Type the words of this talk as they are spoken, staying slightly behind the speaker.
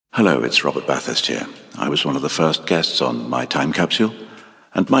Hello, it's Robert Bathurst here. I was one of the first guests on My Time Capsule,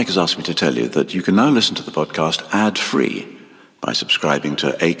 and Mike has asked me to tell you that you can now listen to the podcast ad-free by subscribing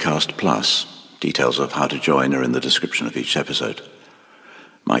to Acast Plus. Details of how to join are in the description of each episode.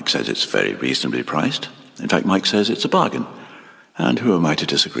 Mike says it's very reasonably priced. In fact, Mike says it's a bargain. And who am I to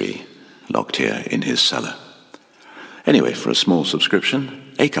disagree? Locked here in his cellar. Anyway, for a small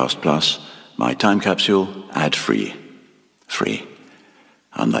subscription, Acast Plus, My Time Capsule, ad-free. Free.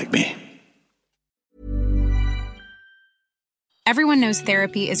 Unlike me. Everyone knows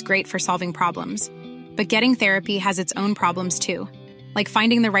therapy is great for solving problems. But getting therapy has its own problems too. Like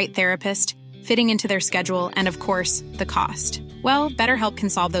finding the right therapist, fitting into their schedule, and of course, the cost. Well, BetterHelp can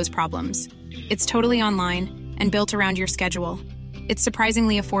solve those problems. It's totally online and built around your schedule. It's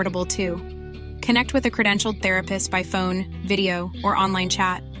surprisingly affordable too. Connect with a credentialed therapist by phone, video, or online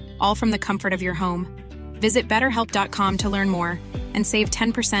chat, all from the comfort of your home. Visit BetterHelp.com to learn more and save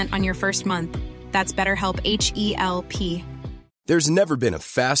 10% on your first month. That's BetterHelp, H-E-L-P. There's never been a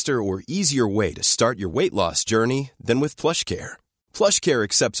faster or easier way to start your weight loss journey than with PlushCare. PlushCare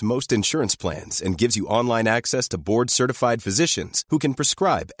accepts most insurance plans and gives you online access to board-certified physicians who can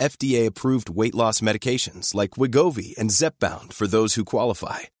prescribe FDA-approved weight loss medications like Wegovy and Zepbound for those who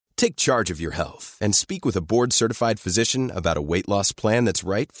qualify. Take charge of your health and speak with a board-certified physician about a weight loss plan that's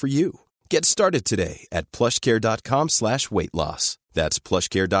right for you. Get started today at plushcare.com/weight loss. That's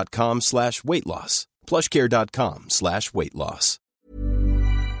plushcare.com/weight loss. plushcare.com/weight loss.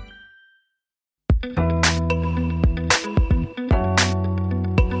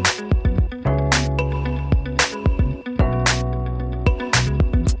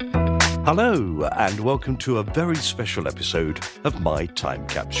 Hello, and welcome to a very special episode of My Time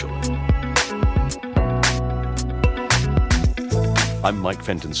Capsule. I'm Mike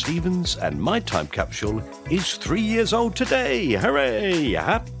Fenton-Stevens, and My Time Capsule is 3 years old today. Hooray!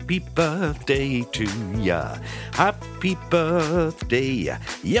 Happy birthday to ya. Happy birthday.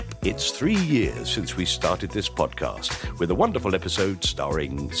 Yep, it's 3 years since we started this podcast with a wonderful episode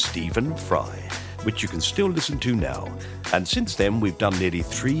starring Stephen Fry, which you can still listen to now. And since then, we've done nearly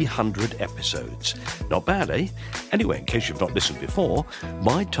 300 episodes. Not bad, eh? Anyway, in case you've not listened before,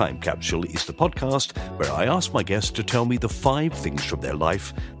 My Time Capsule is the podcast where I ask my guests to tell me the 5 things from their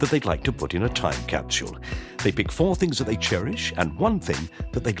life that they'd like to put in a time capsule. They pick 4 things that they cherish and 1 thing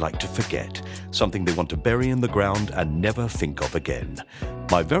that they'd like to forget, something they want to bury in the ground and never think of again.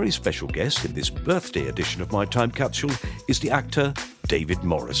 My very special guest in this birthday edition of My Time Capsule is the actor David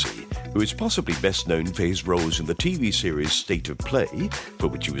Morrissey, who is possibly best known for his roles in the TV series State of Play, for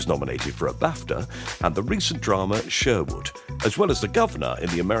which he was nominated for a BAFTA, and the recent drama Sherwood, as well as the governor in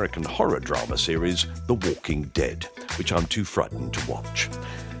the American horror drama series The Walking Dead, which I'm too frightened to watch.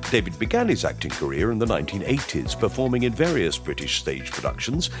 David began his acting career in the 1980s, performing in various British stage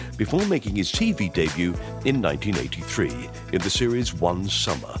productions before making his TV debut in 1983 in the series One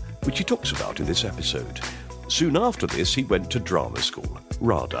Summer, which he talks about in this episode. Soon after this, he went to drama school,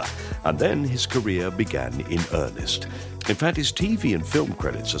 RADA, and then his career began in earnest. In fact, his TV and film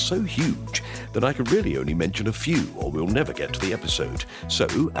credits are so huge that I can really only mention a few, or we'll never get to the episode.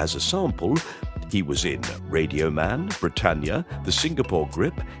 So, as a sample, he was in Radio Man, Britannia, The Singapore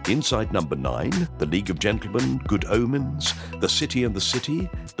Grip, Inside Number 9, The League of Gentlemen, Good Omens, The City and the City,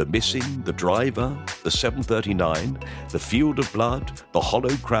 The Missing, The Driver, The 739, The Field of Blood, The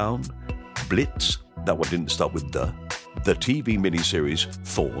Hollow Crown, Blitz, that one didn't start with the TV miniseries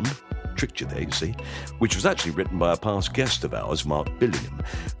Thorn, tricked you there, you see, which was actually written by a past guest of ours, Mark Billingham,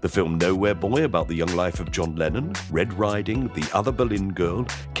 the film Nowhere Boy about the young life of John Lennon, Red Riding, The Other Berlin Girl,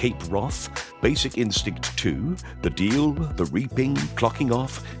 Cape Wrath, Basic Instinct 2, The Deal, The Reaping, Clocking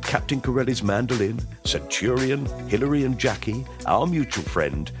Off, Captain Corelli's Mandolin, Centurion, Hillary and Jackie, Our Mutual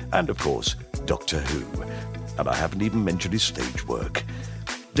Friend, and of course, Doctor Who. And I haven't even mentioned his stage work.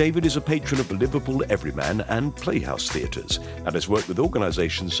 David is a patron of the Liverpool Everyman and Playhouse Theatres and has worked with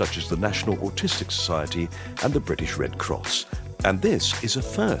organisations such as the National Autistic Society and the British Red Cross. And this is a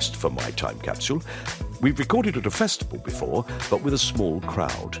first for My Time Capsule. We've recorded at a festival before, but with a small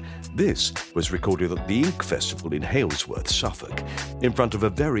crowd. This was recorded at the Ink Festival in Halesworth, Suffolk, in front of a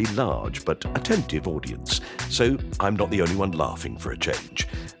very large but attentive audience. So I'm not the only one laughing for a change.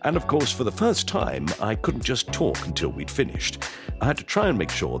 And of course, for the first time, I couldn't just talk until we'd finished. I had to try and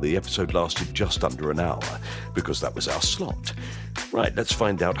make sure the episode lasted just under an hour, because that was our slot. Right, let's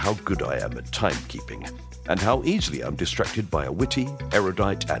find out how good I am at timekeeping, and how easily I'm distracted by a witty,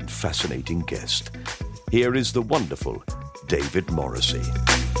 erudite, and fascinating guest. Here is the wonderful David Morrissey.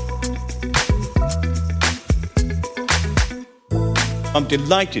 I'm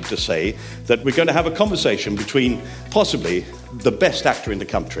delighted to say that we're going to have a conversation between possibly the best actor in the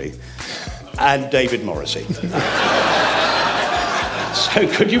country and David Morrissey. So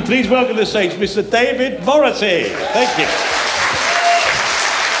could you please welcome to the stage Mr. David Morrissey? Thank you.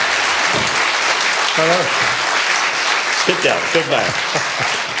 Hello. Sit down, good man.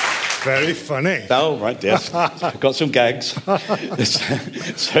 Very funny. Oh, right, yes. I've got some gags.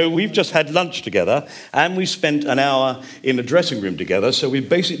 So we've just had lunch together and we spent an hour in the dressing room together, so we've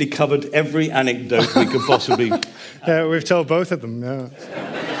basically covered every anecdote we could possibly... Yeah, we've told both of them, yeah.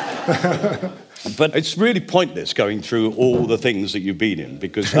 But it's really pointless going through all the things that you've been in,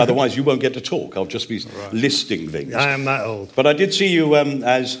 because otherwise you won't get to talk. I'll just be listing things. I am that old. But I did see you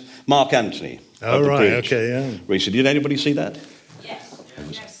as Mark Antony. Oh, right, okay, yeah. Recently. Did anybody see that? Yes.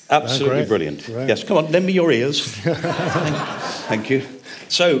 Absolutely brilliant. Great. Yes, come on, lend me your ears. Thank you.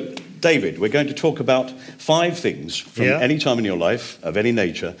 So, David, we're going to talk about 5 things from any time in your life, of any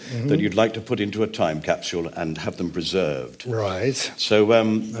nature, that you'd like to put into a time capsule and have them preserved. Right. So,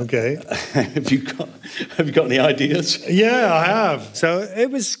 Okay. have you got any ideas? Yeah, I have. So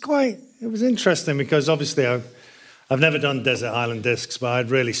it was interesting because obviously I've never done Desert Island Discs, but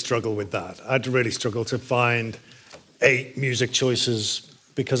I'd really struggle with that. I'd really struggle to find 8 music choices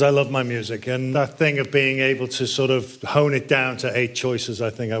because I love my music. And that thing of being able to sort of hone it down to 8 choices, I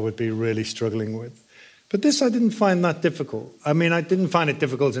think I would be really struggling with. But this I didn't find that difficult. I mean, I didn't find it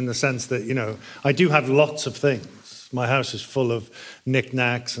difficult in the sense that, you know, I do have lots of things. My house is full of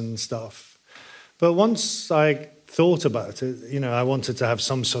knickknacks and stuff. But once I thought about it, you know, I wanted to have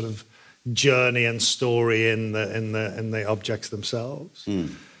some sort of journey and story in the objects themselves.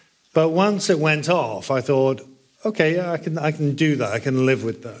 But once it went off, I thought, okay, yeah, I can do that. I can live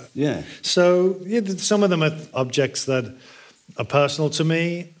with that. Yeah. So some of them are objects that are personal to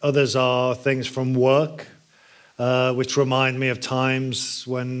me. Others are things from work, which remind me of times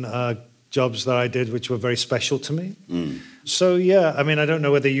when jobs that I did which were very special to me. So, yeah, I mean, I don't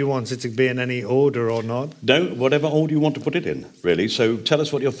know whether you want it to be in any order or not. No, whatever order you want to put it in, really. So tell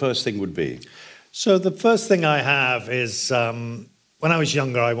us what your first thing would be. So the first thing I have is when I was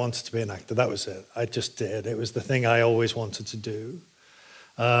younger, I wanted to be an actor. That was it. I just did. It was the thing I always wanted to do.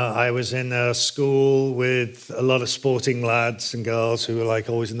 I was in a school with a lot of sporting lads and girls who were like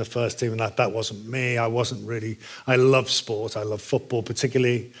always in the first team, and that wasn't me. I love sport. I love football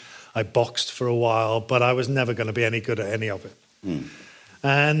particularly. I boxed for a while, but I was never going to be any good at any of it.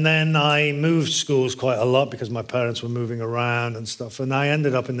 And then I moved schools quite a lot because my parents were moving around and stuff. And I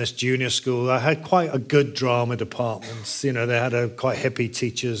ended up in this junior school. I had quite a good drama department. You know, they had quite hippie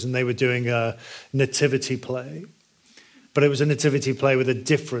teachers, and they were doing a nativity play. But it was a nativity play with a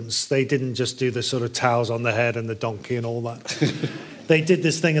difference. They didn't just do the sort of towels on the head and the donkey and all that. They did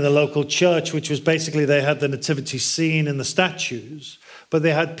this thing in the local church, which was basically they had the nativity scene and the statues, but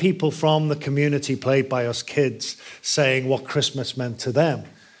they had people from the community played by us kids saying what Christmas meant to them.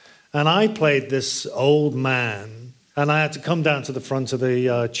 And I played this old man, and I had to come down to the front of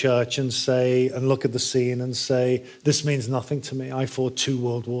the church and say, and look at the scene and say, this means nothing to me. I fought 2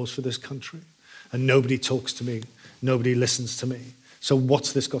 world wars for this country, and nobody talks to me. Nobody listens to me. So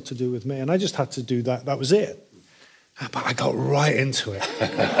what's this got to do with me? And I just had to do that. That was it. But I got right into it.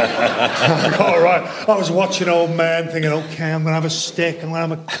 I was watching Old Man thinking, okay, I'm going to have a stick, I'm going to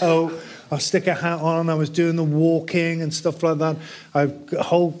have a coat, I'll stick a hat on. I was doing the walking and stuff like that. I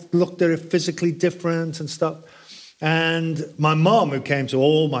looked at it physically different and stuff. And my mom, who came to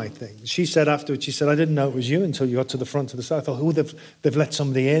all my things, she said afterwards, she said, I didn't know it was you until you got to the front of the side. I thought, oh, they've let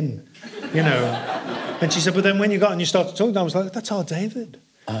somebody in, you know. And she said, but then when you got and you started talking, I was like, that's our David.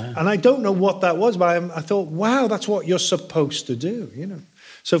 And I don't know what that was, but I thought, wow, that's what you're supposed to do, you know.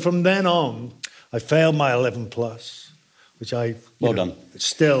 So from then on, I failed my 11 plus, which I done.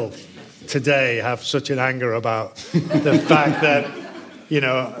 Still today have such an anger about the fact that, you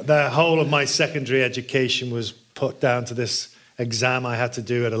know, the whole of my secondary education was put down to this exam I had to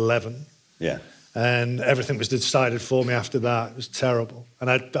do at 11. Yeah. And everything was decided for me after that. It was terrible. And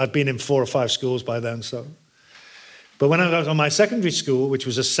I'd been in 4 or 5 schools by then, so... But when I was on my secondary school, which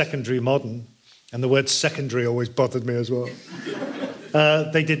was a secondary modern, and the word secondary always bothered me as well,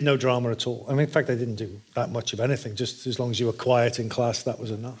 they did no drama at all. I mean, in fact, they didn't do that much of anything. Just as long as you were quiet in class, that was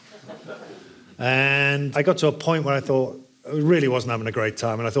enough. And I got to a point where I thought, I really wasn't having a great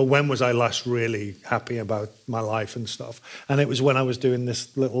time. And I thought, when was I last really happy about my life and stuff? And it was when I was doing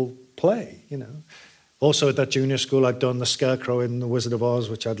this little play, you know. Also at that junior school, I'd done The Scarecrow in The Wizard of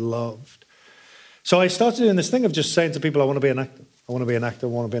Oz, which I'd loved. So I started doing this thing of just saying to people, I want to be an actor. I want to be an actor, I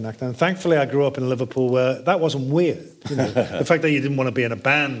want to be an actor. And thankfully, I grew up in Liverpool where that wasn't weird. You know, the fact that you didn't want to be in a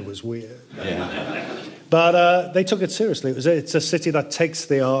band was weird. Yeah. But they took it seriously. It's a city that takes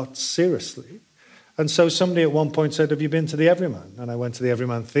the arts seriously. And so somebody at one point said, have you been to the Everyman? And I went to the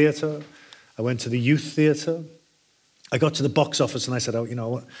Everyman Theatre. I went to the Youth Theatre. I got to the box office and I said, I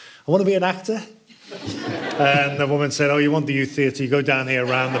want to be an actor. And the woman said, you want the Youth Theatre? You go down here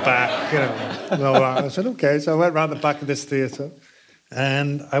around the back. And all that. I said, okay. So I went round the back of this theatre.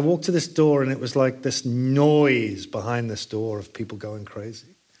 And I walked to this door and it was like this noise behind this door of people going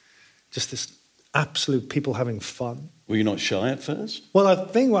crazy. Just this absolute people having fun. Were you not shy at first? Well,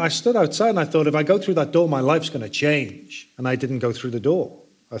 I stood outside and I thought, if I go through that door, my life's going to change. And I didn't go through the door.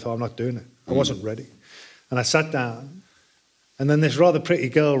 I thought, I'm not doing it. I wasn't ready. And I sat down. And then this rather pretty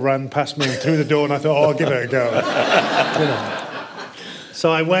girl ran past me through the door and I thought, I'll give it a go.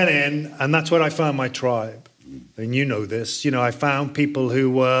 So I went in and that's where I found my tribe. And you know this. I found people who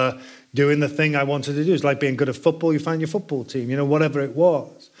were doing the thing I wanted to do. It's like being good at football. You found your football team, whatever it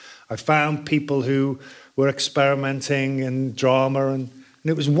was. I found people who were experimenting in drama and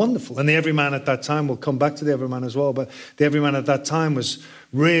it was wonderful. And the Everyman at that time, we'll come back to the Everyman as well, but the Everyman at that time was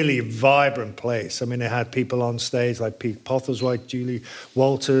really a vibrant place. I mean, it had people on stage like Pete Postlethwaite, Julie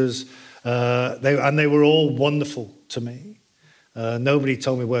Walters. They were all wonderful to me. Nobody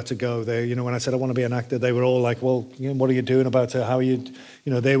told me where to go. When I said I want to be an actor, they were all like, well, what are you doing about it? How are you?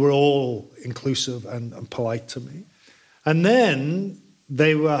 They were all inclusive and polite to me. And then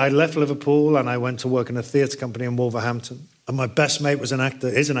I left Liverpool and I went to work in a theatre company in Wolverhampton. And my best mate is an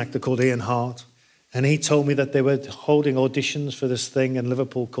actor called Ian Hart. And he told me that they were holding auditions for this thing in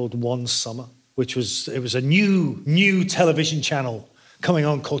Liverpool called One Summer, it was a new television channel coming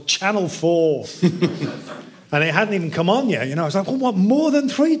on called Channel 4. And it hadn't even come on yet. I was like, well, what, more than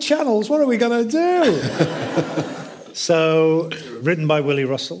 3 channels? What are we going to do? So, written by Willie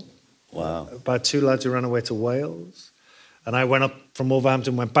Russell. Wow. By 2 lads who ran away to Wales. And I went up from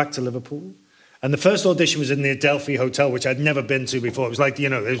Wolverhampton, went back to Liverpool. And the first audition was in the Adelphi Hotel, which I'd never been to before. It was like,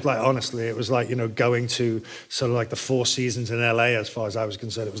 honestly, it was like, going to sort of like the Four Seasons in LA, as far as I was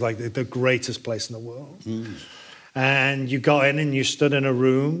concerned. It was like the greatest place in the world. Mm. And you got in and you stood in a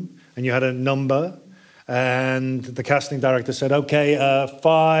room and you had a number. And the casting director said, okay,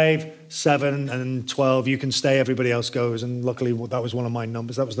 5, 7, and 12, you can stay, everybody else goes. And luckily, that was one of my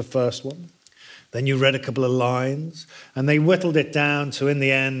numbers. That was the first one. Then you read a couple of lines, and they whittled it down to, in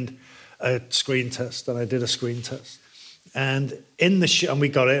the end, a screen test. And I did a screen test. And in the show, and we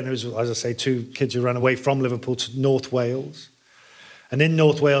got it, and it was, as I say, 2 kids who ran away from Liverpool to North Wales. And in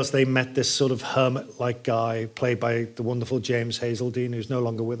North Wales, they met this sort of hermit-like guy, played by the wonderful James Hazeldine, who's no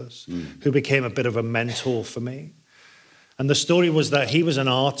longer with us, who became a bit of a mentor for me. And the story was that he was an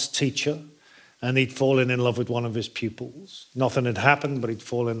arts teacher, and he'd fallen in love with one of his pupils. Nothing had happened, but he'd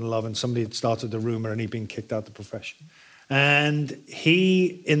fallen in love, and somebody had started the rumour, and he'd been kicked out of the profession. And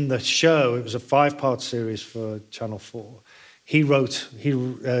he, in the show, it was a 5-part series for Channel 4, he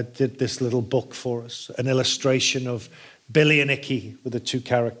did this little book for us, an illustration of Billy and Icky were the 2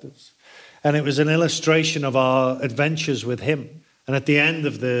 characters. And it was an illustration of our adventures with him. And at the end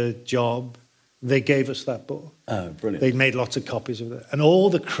of the job, they gave us that book. Oh, brilliant. They'd made lots of copies of it. And all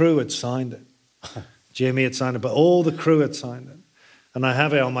the crew had signed it. Jimmy had signed it, but all the crew had signed it. And I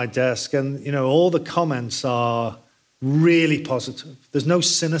have it on my desk. And, all the comments are really positive. There's no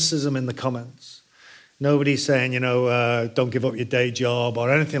cynicism in the comments. Nobody's saying, don't give up your day job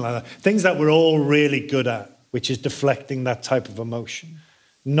or anything like that. Things that we're all really good at, which is deflecting that type of emotion.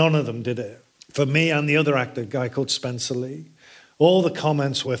 None of them did it. For me and the other actor, a guy called Spencer Lee, all the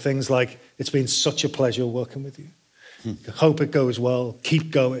comments were things like, it's been such a pleasure working with you. Hope it goes well.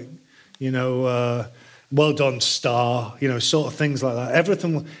 Keep going. Well done, star. Sort of things like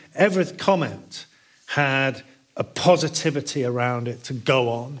that. Every comment had a positivity around it to go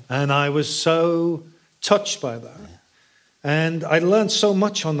on. And I was so touched by that. And I learned so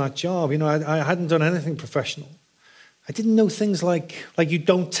much on that job. I hadn't done anything professional. I didn't know things like you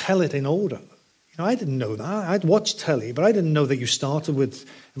don't tell it in order. I didn't know that. I'd watched telly, but I didn't know that you started with,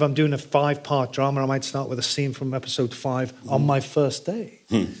 if I'm doing a 5-part drama, I might start with a scene from episode 5 on my first day.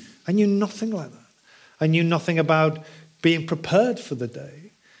 I knew nothing like that. I knew nothing about being prepared for the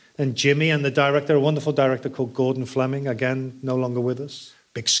day. And Jimmy and the director, a wonderful director called Gordon Fleming, again, no longer with us,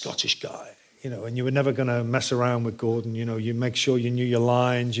 big Scottish guy. And you were never going to mess around with Gordon. You make sure you knew your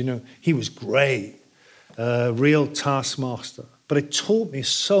lines. He was great, real taskmaster. But it taught me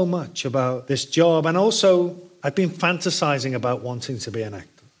so much about this job. And also, I've been fantasizing about wanting to be an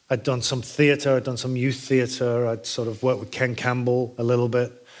actor. I'd done some theatre, I'd done some youth theatre. I'd sort of worked with Ken Campbell a little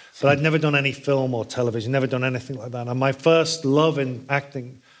bit. But I'd never done any film or television, never done anything like that. And my first love in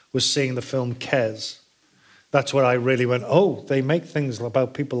acting was seeing the film Kes. That's where I really went, oh, they make things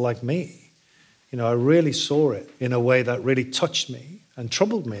about people like me. I really saw it in a way that really touched me and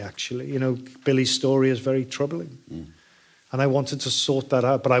troubled me, actually. Billy's story is very troubling. And I wanted to sort that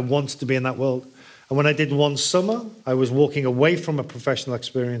out, but I wanted to be in that world. And when I did One Summer, I was walking away from a professional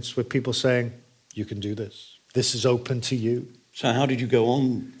experience with people saying, you can do this. This is open to you. So how did you go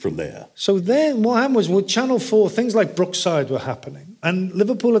on from there? So then what happened was with Channel 4, things like Brookside were happening. And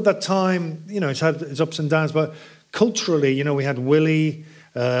Liverpool at that time, it's had its ups and downs, but culturally, we had Willie,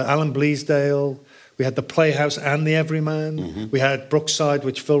 Alan Bleasdale, we had the Playhouse and the Everyman, we had Brookside,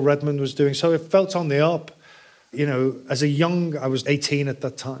 which Phil Redmond was doing. So it felt on the up. I was 18 at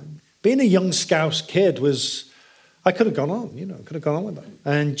that time. Being a young Scouse kid I could have gone on, with that.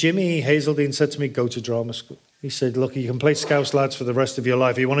 And Jimmy Hazeldine said to me, go to drama school. He said, look, you can play Scouse Lads for the rest of your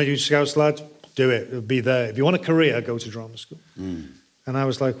life. If you want to do Scouse Lads, do it. It'll be there. If you want a career, go to drama school. And I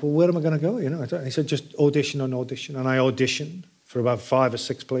was like, well, where am I going to go? He said, just audition and audition. And I auditioned for about 5 or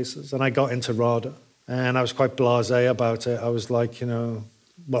 6 places. And I got into RADA. And I was quite blasé about it. I was like, well,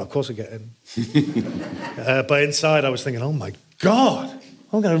 of course I get in. But inside I was thinking, oh my God,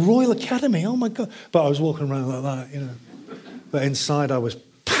 I'm going to Royal Academy, oh my God. But I was walking around like that, But inside I was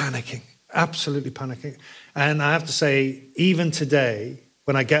panicking, absolutely panicking. And I have to say, even today,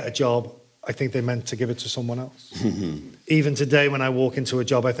 when I get a job, I think they meant to give it to someone else. Even today, when I walk into a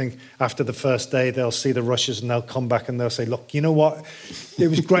job, I think after the first day, they'll see the rushes and they'll come back and they'll say, look, you know what? It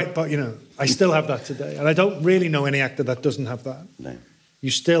was great, but, I still have that today. And I don't really know any actor that doesn't have that. No.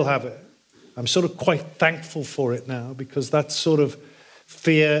 You still have it. I'm sort of quite thankful for it now because that sort of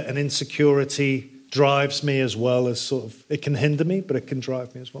fear and insecurity drives me as well as it can hinder me, but it can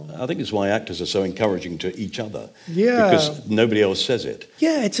drive me as well. I think it's why actors are so encouraging to each other. Yeah. Because nobody else says it.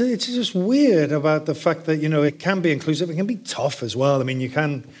 Yeah, it's just weird about the fact that, it can be inclusive. It can be tough as well. I mean, you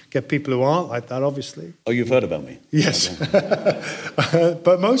can get people who aren't like that, obviously. Oh, you've heard about me? Yes.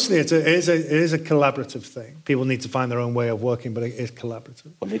 But mostly it is a collaborative thing. People need to find their own way of working, but it is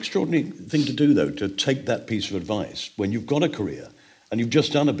collaborative. What an extraordinary thing to do, though, to take that piece of advice when you've got a career and you've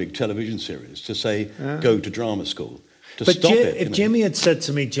just done a big television series to say, go to drama school, If Jimmy had said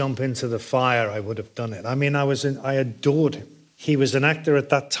to me, jump into the fire, I would have done it. I mean, I adored him. He was an actor at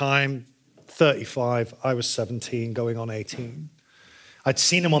that time, 35. I was 17, going on 18. I'd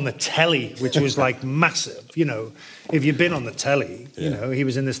seen him on the telly, which was like massive. If you've been on the telly, he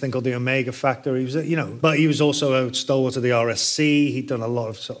was in this thing called the Omega Factor. He was, but he was also a stalwart of the RSC. He'd done a lot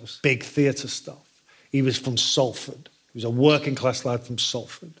of sort of big theatre stuff. He was from Salford. He was a working class lad from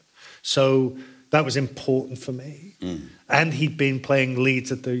Salford. So that was important for me. And he'd been playing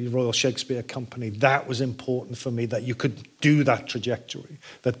leads at the Royal Shakespeare Company. That was important for me, that you could do that trajectory,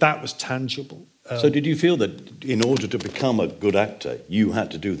 that was tangible. So did you feel that in order to become a good actor, you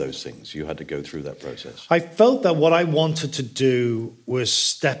had to do those things? You had to go through that process? I felt that what I wanted to do was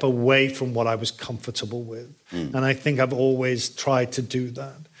step away from what I was comfortable with. And I think I've always tried to do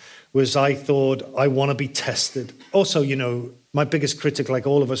that. I thought, I want to be tested. Also, my biggest critic, like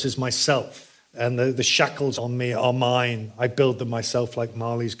all of us, is myself. And the shackles on me are mine. I build them myself like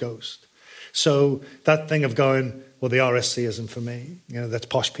Marley's ghost. So that thing of going, well, the RSC isn't for me. That's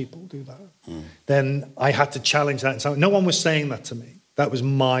posh people do that. Then I had to challenge that. And no one was saying that to me. That was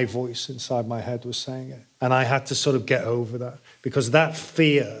my voice inside my head was saying it. And I had to sort of get over that because that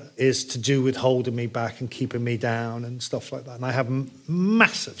fear is to do with holding me back and keeping me down and stuff like that. And I have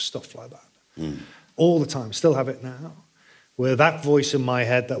massive stuff like that all the time. Still have it now. Where that voice in my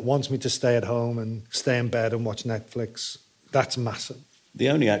head that wants me to stay at home and stay in bed and watch Netflix, that's massive. The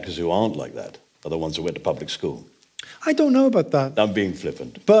only actors who aren't like that are the ones who went to public school. I don't know about that. I'm being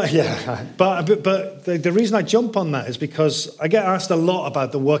flippant. But yeah, but the reason I jump on that is because I get asked a lot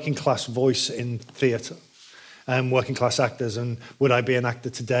about the working class voice in theatre and working class actors and would I be an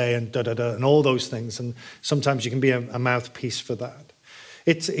actor today and da-da-da and all those things. And sometimes you can be a mouthpiece for that.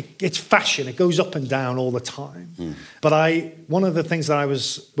 It's fashion. It goes up and down all the time. But one of the things that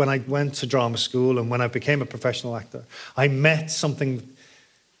when I went to drama school and when I became a professional actor, I met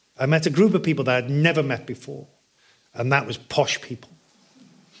a group of people that I'd never met before. And that was posh people.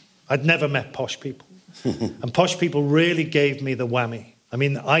 I'd never met posh people. And posh people really gave me the whammy. I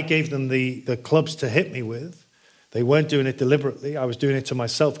mean, I gave them the clubs to hit me with. They weren't doing it deliberately. I was doing it to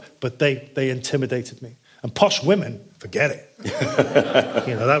myself, but they intimidated me. And posh women, forget it.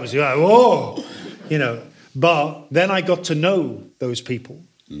 That was, whoa, But then I got to know those people.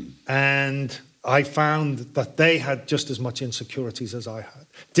 And I found that they had just as much insecurities as I had.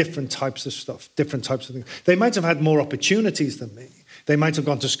 Different types of stuff, different types of things. They might have had more opportunities than me. They might have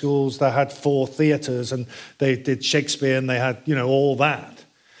gone to schools that had 4 theatres and they did Shakespeare and they had, all that.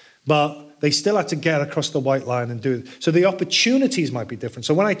 But they still had to get across the white line and do it. So the opportunities might be different.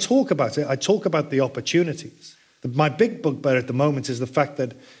 So when I talk about it, I talk about the opportunities. My big bugbear at the moment is the fact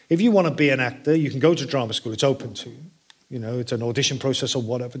that if you want to be an actor, you can go to drama school. It's open to you. You know, it's an audition process or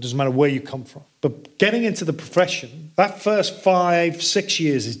whatever. It doesn't matter where you come from. But getting into the profession, that first 5-6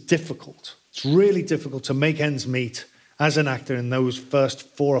 years is difficult. It's really difficult to make ends meet as an actor in those first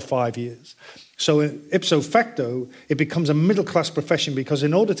 4 or 5 years. So ipso facto, it becomes a middle-class profession because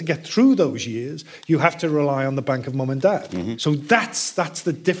in order to get through those years, you have to rely on the bank of mum and dad. Mm-hmm. So that's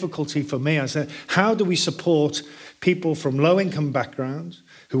the difficulty for me. I said, how do we support people from low-income backgrounds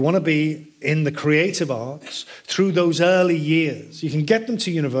who want to be in the creative arts through those early years? You can get them to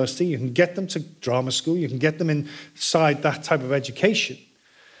university, you can get them to drama school, you can get them inside that type of education.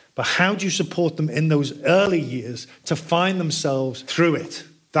 But how do you support them in those early years to find themselves through it?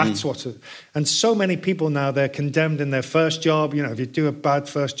 That's and so many people now, they're condemned in their first job. You know, if you do a bad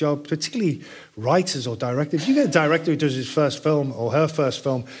first job, particularly writers or directors, if you get a director who does his first film or her first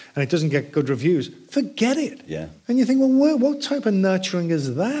film and it doesn't get good reviews, forget it. Yeah. And you think, well, what type of nurturing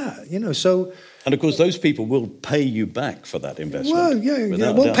is that? You know, so... And of course, those people will pay you back for that investment. Well,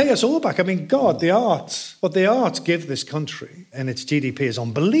 yeah. Will pay us all back. I mean, God, what the arts give this country and its GDP is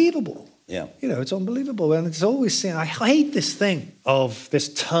unbelievable. Yeah. You know, it's unbelievable. And it's always seen, I hate this thing of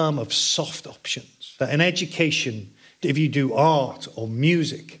this term of soft options. That in education, if you do art or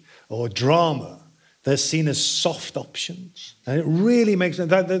music or drama, they're seen as soft options. And it really makes...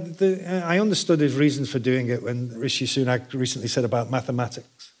 I understood his reasons for doing it when Rishi Sunak recently said about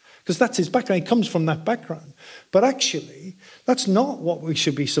mathematics. Because that's his background. He comes from that background. But actually, that's not what we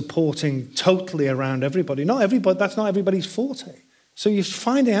should be supporting totally around everybody. That's not everybody's forte. So you're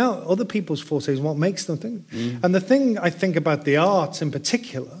finding out other people's fortes, what makes them think. Mm. And the thing I think about the arts in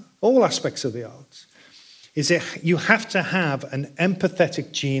particular, all aspects of the arts, is that you have to have an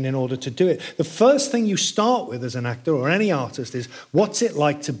empathetic gene in order to do it. The first thing you start with as an actor or any artist is, what's it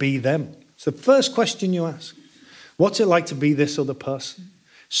like to be them? It's the first question you ask. What's it like to be this other person?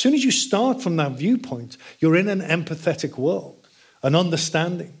 As soon as you start from that viewpoint, you're in an empathetic world, an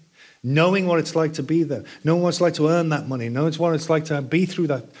understanding. Knowing what it's like to be there, knowing what it's like to earn that money, knowing what it's like to be through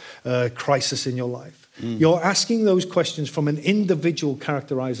that crisis in your life. Mm. You're asking those questions from an individual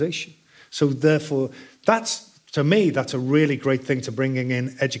characterization. So therefore, to me, that's a really great thing to bringing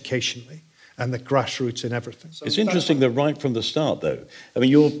in educationally and the grassroots in everything. So it's interesting that right from the start, though, I mean,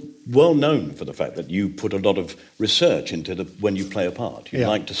 you're well known for the fact that you put a lot of research into when you play a part. You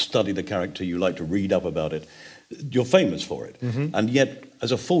like to study the character, you like to read up about it. You're famous for it. Mm-hmm. And yet,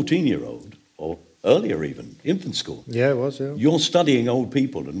 as a 14-year-old, or earlier even, infant school, you're studying old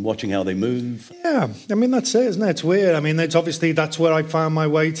people and watching how they move. Yeah, I mean, that's it, isn't it? It's weird. I mean, that's where I found my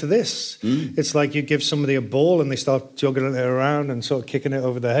way to this. Mm. It's like you give somebody a ball and they start juggling it around and sort of kicking it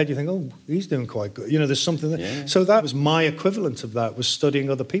over their head. You think, oh, he's doing quite good. You know, there's something there. Yeah. So that was my equivalent of that, was studying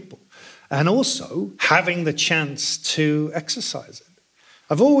other people. And also having the chance to exercise it.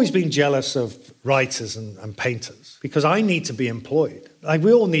 I've always been jealous of writers and painters because I need to be employed.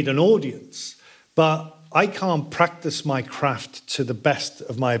 We all need an audience, but I can't practice my craft to the best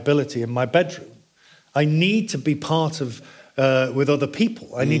of my ability in my bedroom. I need to be part of, with other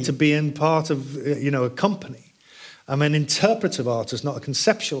people. I need to be in part of, a company. I'm an interpretive artist, not a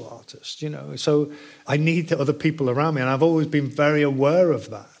conceptual artist, So I need other people around me, and I've always been very aware of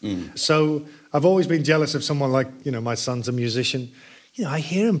that. Mm. So I've always been jealous of someone like, my son's a musician. I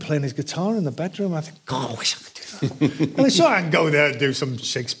hear him playing his guitar in the bedroom. I think, God, I wish I could do that. And so I can go there and do some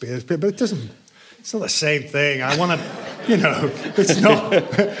Shakespeare, but it's not the same thing. I want to,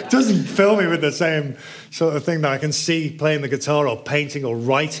 it doesn't fill me with the same sort of thing that I can see playing the guitar or painting or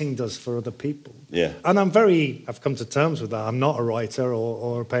writing does for other people. Yeah. And I've come to terms with that. I'm not a writer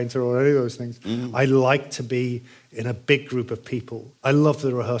or a painter or any of those things. Mm. I like to be in a big group of people. I love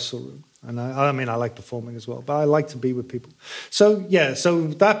the rehearsal room. And I like performing as well, but I like to be with people. So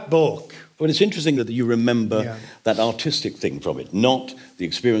that book... Well, it's interesting that you remember that artistic thing from it, not the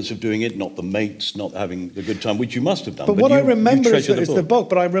experience of doing it, not the mates, not having a good time, which you must have done. But what I remember is the book,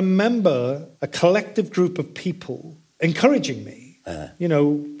 but I remember a collective group of people encouraging me.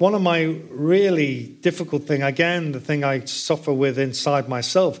 One of my really difficult thing, again, the thing I suffer with inside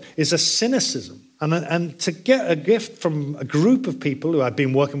myself, is a cynicism. And to get a gift from a group of people who I'd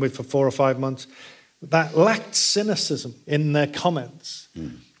been working with for 4 or 5 months that lacked cynicism in their comments,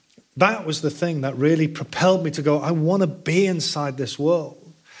 that was the thing that really propelled me to go, I want to be inside this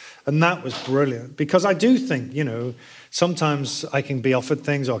world. And that was brilliant. Because I do think, sometimes I can be offered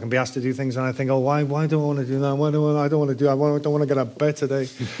things or I can be asked to do things and I think, oh, why do I want to do that? I don't want to do that. I don't want to get out of bed today.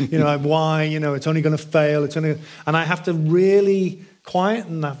 Why? It's only going to fail. And I have to really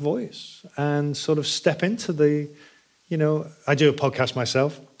quieten that voice and sort of step into the, I do a podcast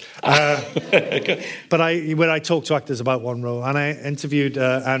myself. But when I talk to actors about one role, and I interviewed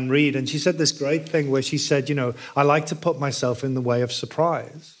Anne Reid, and she said this great thing where she said, I like to put myself in the way of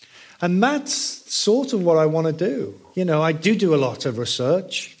surprise. And that's sort of what I want to do. I do a lot of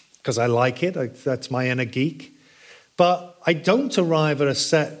research because I like it. That's my inner geek. But I don't arrive at a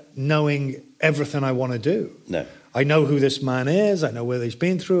set knowing everything I want to do. No. I know who this man is, I know where he's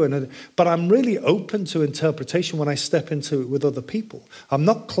been through, but I'm really open to interpretation when I step into it with other people. I'm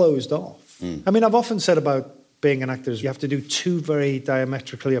not closed off. I mean, I've often said about being an actor is you have to do two very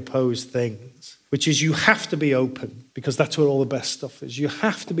diametrically opposed things, which is you have to be open, because that's where all the best stuff is. You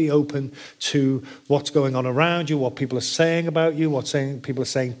have to be open to what's going on around you, what people are saying about you, people are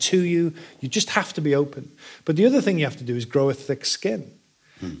saying to you. You just have to be open. But the other thing you have to do is grow a thick skin,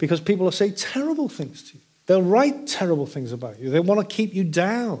 because people will say terrible things to you. They'll write terrible things about you. They want to keep you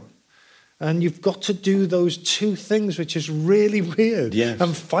down. And you've got to do those two things, which is really weird,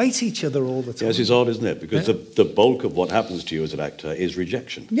 and fight each other all the time. Yes, it's odd, isn't it? Because the bulk of what happens to you as an actor is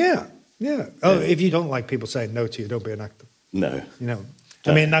rejection. Yeah. Oh, if you don't like people saying no to you, don't be an actor. No.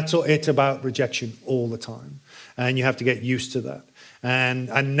 I mean, it's about rejection all the time. And you have to get used to that.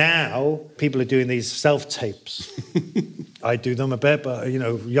 And now people are doing these self-tapes. I do them a bit, but,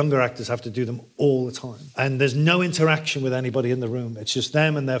 younger actors have to do them all the time. And there's no interaction with anybody in the room. It's just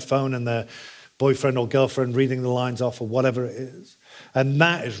them and their phone and their boyfriend or girlfriend reading the lines off or whatever it is. And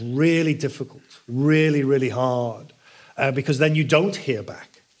that is really difficult, really, really hard, because then you don't hear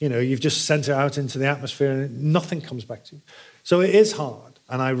back. You've just sent it out into the atmosphere and nothing comes back to you. So it is hard.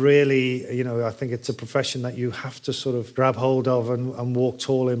 And I really, I think it's a profession that you have to sort of grab hold of and walk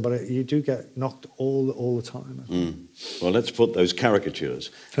tall in, but you do get knocked all the time. Well, let's put those caricatures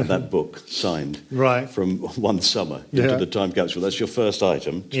and that book signed from one summer into the time capsule. That's your first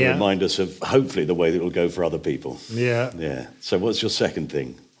item to remind us of, hopefully, the way that it will go for other people. Yeah. So what's your second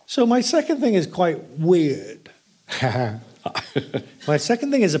thing? So my second thing is quite weird. My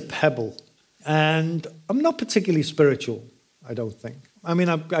second thing is a pebble. And I'm not particularly spiritual, I don't think. I mean,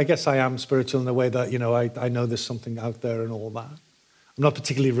 I guess I am spiritual in the way that, I know there's something out there and all that. I'm not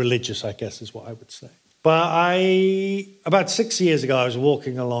particularly religious, I guess, is what I would say. But about 6 years ago, I was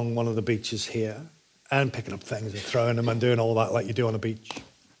walking along one of the beaches here and picking up things and throwing them and doing all that like you do on a beach.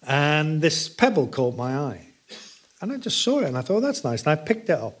 And this pebble caught my eye. And I just saw it and I thought, that's nice. And I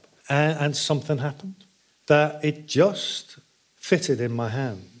picked it up and something happened. That it just fitted in my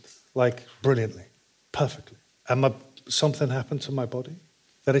hand, like brilliantly, perfectly. And something happened to my body,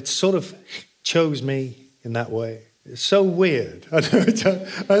 that it sort of chose me in that way. It's so weird. I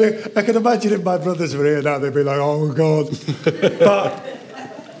can imagine if my brothers were here now, they'd be like, oh, God.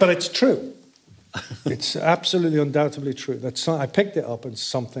 But it's true. It's absolutely, undoubtedly true. I picked it up and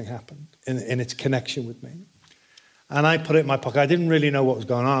something happened in its connection with me. And I put it in my pocket. I didn't really know what was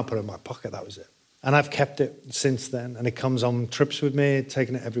going on. I put it in my pocket. That was it. And I've kept it since then. And it comes on trips with me,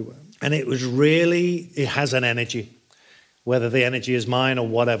 taking it everywhere. And it has an energy. Whether the energy is mine or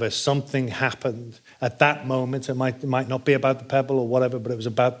whatever, something happened at that moment. It might not be about the pebble or whatever, but it was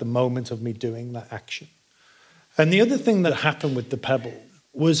about the moment of me doing that action. And the other thing that happened with the pebble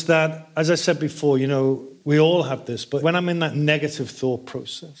was that, as I said before, we all have this, but when I'm in that negative thought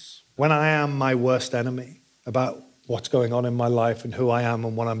process, when I am my worst enemy about what's going on in my life and who I am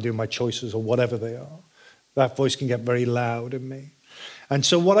and what I'm doing, my choices or whatever they are, that voice can get very loud in me. And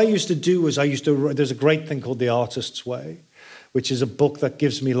so what I used to do was there's a great thing called The Artist's Way, which is a book that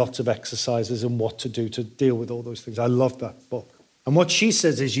gives me lots of exercises and what to do to deal with all those things. I love that book. And what she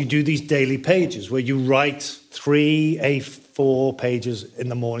says is you do these daily pages where you write 3 A4 pages in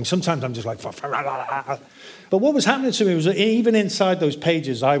the morning. Sometimes I'm just like... But what was happening to me was that even inside those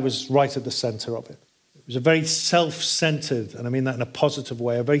pages, I was right at the center of it. It was a very self-centered, and I mean that in a positive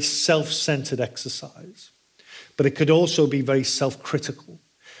way, a very self-centered exercise. But it could also be very self-critical.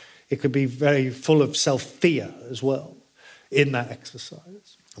 It could be very full of self-fear as well in that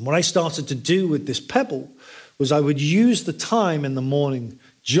exercise. And what I started to do with this pebble was I would use the time in the morning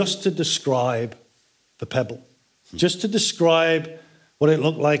just to describe the pebble, just to describe what it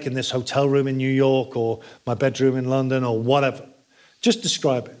looked like in this hotel room in New York or my bedroom in London or whatever. Just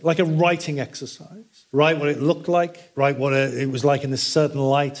describe it, like a writing exercise. Write what it looked like, write what it was like in this certain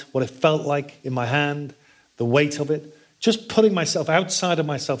light, what it felt like in my hand, the weight of it. Just putting myself outside of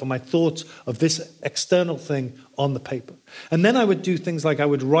myself and my thoughts of this external thing on the paper. And then I would do things like I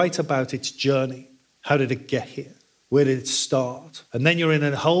would write about its journey. How did it get here? Where did it start? And then you're in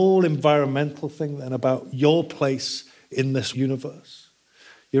a whole environmental thing then about your place in this universe.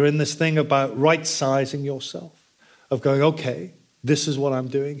 You're in this thing about right-sizing yourself, of going, okay, This is what I'm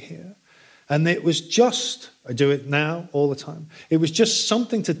doing here. And it was just, I do it now all the time, it was just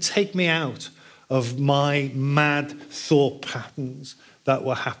something to take me out of my mad thought patterns that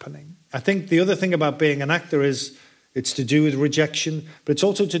were happening. I think the other thing about being an actor is it's to do with rejection, but it's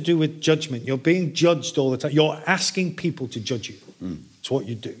also to do with judgment. You're being judged all the time. You're asking people to judge you. It's what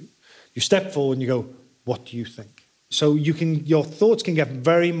you do. You step forward and you go, what do you think? So your thoughts can get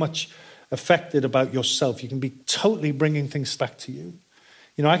very much affected about yourself. You can be totally bringing things back to you.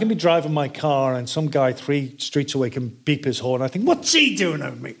 You know, I can be driving my car and some guy 3 streets away can beep his horn. I think, what's he doing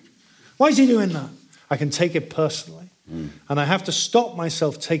over me? Why is he doing that? I can take it personally. And I have to stop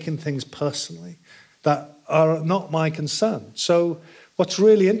myself taking things personally that are not my concern. So what's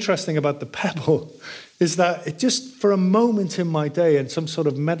really interesting about the pebble is that it just, for a moment in my day, in some sort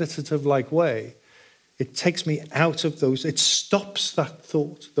of meditative-like way, it takes me out of those, it stops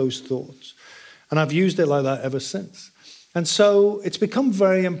those thoughts. And I've used it like that ever since. And so it's become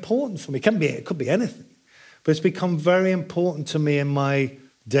very important for me. It could be anything, but it's become very important to me in my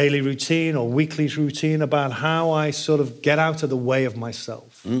daily routine or weekly routine about how I sort of get out of the way of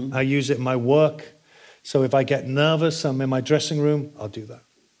myself. I use it in my work. So if I get nervous, I'm in my dressing room, I'll do that.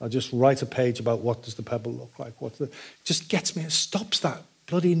 I'll just write a page about what does the pebble look like. It just gets me, it stops that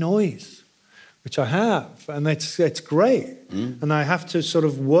bloody noise, which I have. And it's great. And I have to sort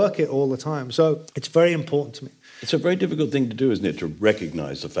of work it all the time. So it's very important to me. It's a very difficult thing to do, isn't it, to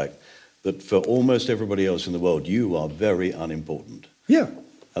recognise the fact that for almost everybody else in the world, you are very unimportant. Yeah.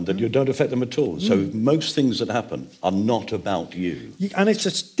 And that you don't affect them at all. So most things that happen are not about you. And it's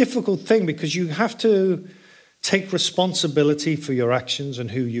a difficult thing because you have to take responsibility for your actions and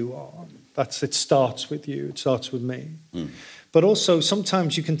who you are. It starts with you. It starts with me. But also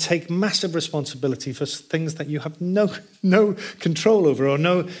sometimes you can take massive responsibility for things that you have no control over or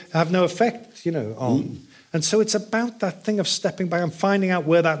have no effect, on. And so it's about that thing of stepping back and finding out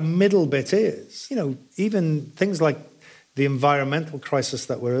where that middle bit is. Even things like the environmental crisis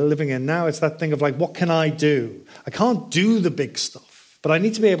that we're living in now, it's that thing of like, what can I do? I can't do the big stuff, but I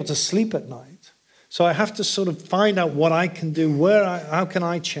need to be able to sleep at night. So I have to sort of find out what I can do, how can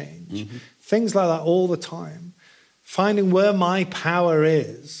I change? Things like that all the time. Finding where my power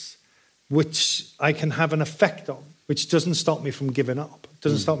is, which I can have an effect on, which doesn't stop me from giving up.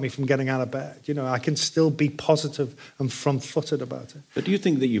 Doesn't stop me from getting out of bed. I can still be positive and front-footed about it. But do you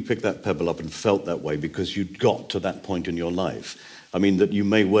think that you picked that pebble up and felt that way because you'd got to that point in your life? I mean, that you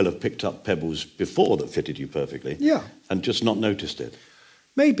may well have picked up pebbles before that fitted you perfectly. Yeah. And just not noticed it.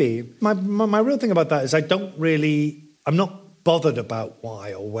 Maybe. My real thing about that is I'm not bothered about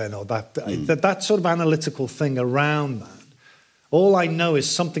why or when or that. That sort of analytical thing around that. All I know is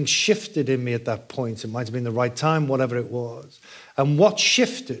something shifted in me at that point. It might have been the right time, whatever it was. And what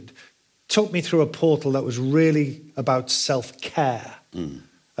shifted took me through a portal that was really about self-care.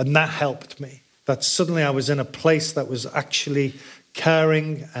 And that helped me. That suddenly I was in a place that was actually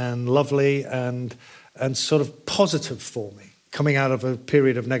caring and lovely and sort of positive for me, coming out of a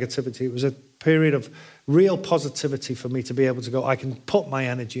period of negativity. It was a period of real positivity for me to be able to go, I can put my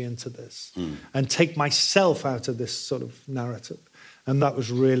energy into this and take myself out of this sort of narrative. And that was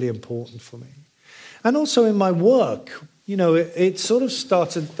really important for me. And also in my work, it sort of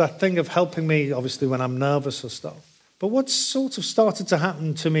started that thing of helping me, obviously, when I'm nervous or stuff. But what sort of started to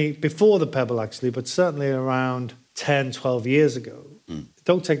happen to me before the pebble, actually, but certainly around 10, 12 years ago,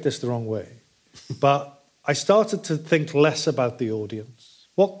 don't take this the wrong way, but I started to think less about the audience.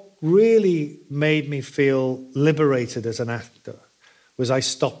 What really made me feel liberated as an actor was I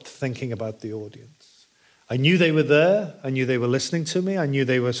stopped thinking about the audience. I knew they were there. I knew they were listening to me. I knew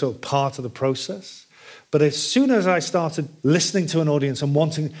they were sort of part of the process. But as soon as I started listening to an audience and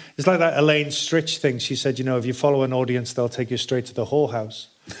wanting, it's like that Elaine Stritch thing. She said, if you follow an audience, they'll take you straight to the whorehouse.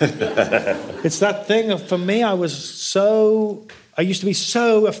 It's that thing of, for me, I used to be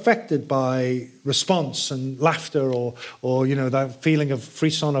so affected by response and laughter or that feeling of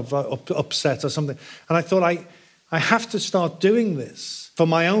frisson of upset or something. And I thought, I have to start doing this for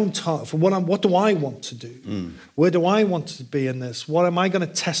my own time, for what do I want to do? Where do I want to be in this? What am I going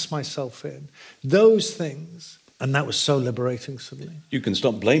to test myself in? Those things. And that was so liberating suddenly. You can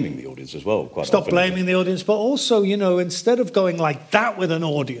stop blaming the audience as well, quite often. Stop blaming the audience, but also, instead of going like that with an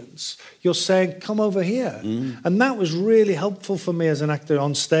audience, you're saying, come over here. And that was really helpful for me as an actor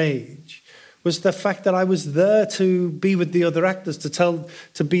on stage, was the fact that I was there to be with the other actors,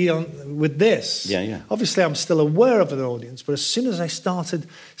 to be on with this. Yeah. Obviously, I'm still aware of an audience, but as soon as I started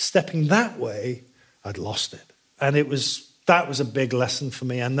stepping that way, I'd lost it. And that was a big lesson for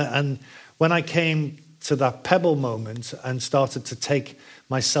me. And when I came to that pebble moment and started to take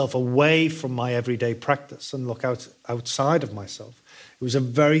myself away from my everyday practice and look outside of myself, it was a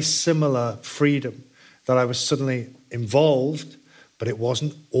very similar freedom that I was suddenly involved, but it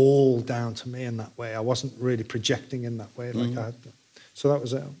wasn't all down to me in that way. I wasn't really projecting in that way like I had been. So that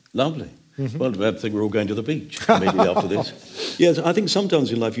was it. Lovely. Well, I think we're all going to the beach immediately after this. Yes, I think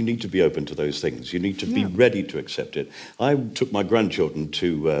sometimes in life you need to be open to those things. You need to be ready to accept it. I took my grandchildren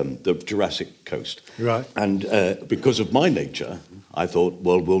to the Jurassic Coast. Right. And because of my nature, I thought,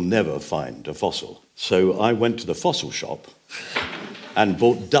 well, we'll never find a fossil. So I went to the fossil shop and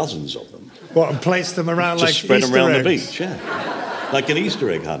bought dozens of them. What, and placed them around just like spread Easter them around eggs? the beach, yeah. Like an Easter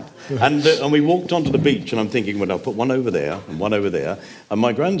egg hunt. And we walked onto the beach, and I'm thinking, well, I'll put one over there and one over there. And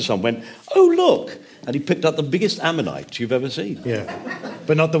my grandson went, oh, look. And he picked up the biggest ammonite you've ever seen. Yeah,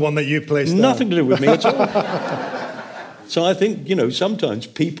 but not the one that you placed Nothing to do with me at all. So I think, sometimes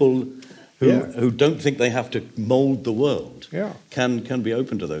people who don't think they have to mould the world can be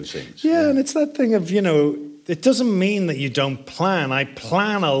open to those things. Yeah, and it's that thing of, it doesn't mean that you don't plan. I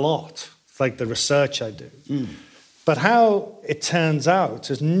plan a lot, like the research I do. But how it turns out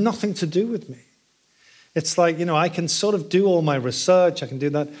has nothing to do with me. It's like, I can sort of do all my research, I can do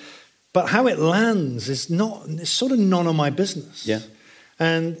that, but how it lands is sort of none of my business. Yeah.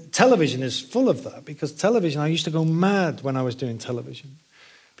 And television is full of that, because television, I used to go mad when I was doing television,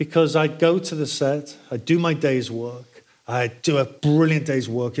 because I'd go to the set, I'd do my day's work, I'd do a brilliant day's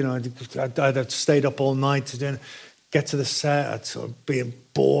work, I'd have stayed up all night to get to the set, I'd sort of be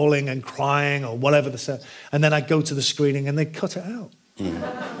bawling and crying or whatever the set, and then I'd go to the screening and they'd cut it out.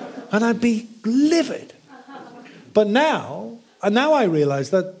 And I'd be livid. But now I realise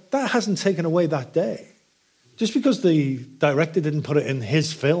that hasn't taken away that day. Just because the director didn't put it in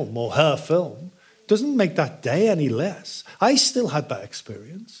his film or her film doesn't make that day any less. I still had that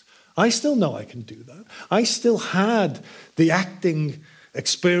experience. I still know I can do that. I still had the acting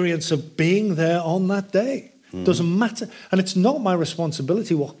experience of being there on that day. Doesn't matter. And it's not my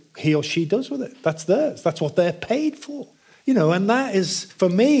responsibility what he or she does with it. That's theirs. That's what they're paid for. And that is, for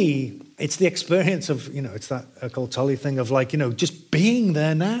me, it's the experience of, it's that Eckhart Tolle thing of like, just being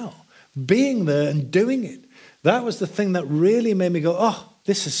there now, being there and doing it. That was the thing that really made me go, oh,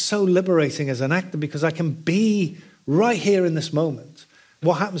 this is so liberating as an actor, because I can be right here in this moment.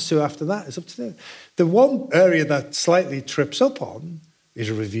 What happens to after that is up to them. The one area that slightly trips up on is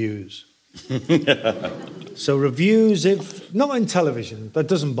reviews. So reviews, if not in television, that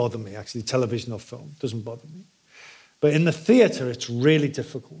doesn't bother me, actually, television or film, doesn't bother me. But in the theatre, it's really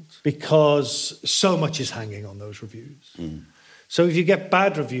difficult because so much is hanging on those reviews. So if you get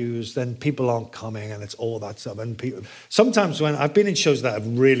bad reviews, then people aren't coming and it's all that stuff. And sometimes when I've been in shows that have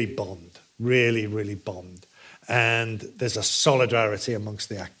really bombed, really, really bombed, and there's a solidarity amongst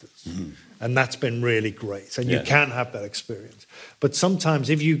the actors. And that's been really great. And you can have that experience. But sometimes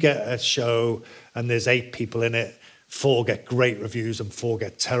if you get a show and there's 8 people in it, 4 get great reviews and 4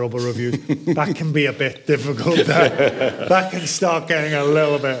 get terrible reviews, that can be a bit difficult. That can start getting a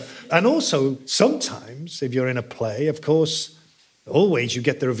little bit. And also, sometimes, if you're in a play, of course, always you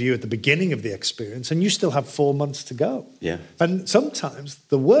get the review at the beginning of the experience and you still have 4 months to go. Yeah. And sometimes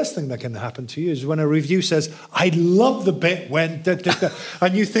the worst thing that can happen to you is when a review says, I love the bit when...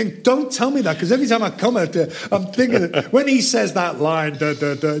 and you think, don't tell me that, because every time I comment, I'm thinking, when he says that line,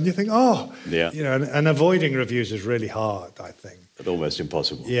 and you think, oh... Yeah. And avoiding reviews is really hard, I think. But almost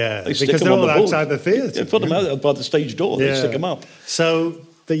impossible. Yeah, because they're all outside the theatre. They put them out by the stage door, they stick them up. So...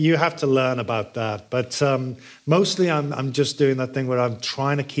 that you have to learn about that. But mostly I'm just doing that thing where I'm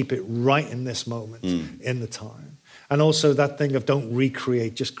trying to keep it right in this moment, in the time. And also that thing of don't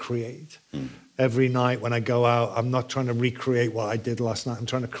recreate, just create. Every night when I go out, I'm not trying to recreate what I did last night. I'm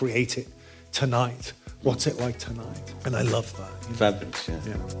trying to create it tonight. What's it like tonight? And I love that. Fabulous,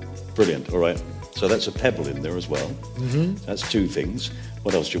 yeah. Brilliant, all right. So that's a pebble in there as well. That's 2 things.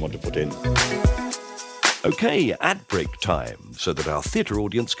 What else do you want to put in? OK, ad break time, so that our theatre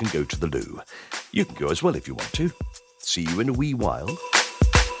audience can go to the loo. You can go as well if you want to. See you in a wee while.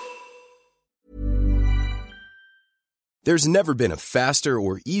 There's never been a faster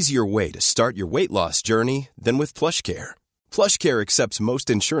or easier way to start your weight loss journey than with PlushCare. PlushCare accepts most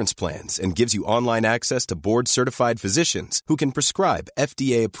insurance plans and gives you online access to board-certified physicians who can prescribe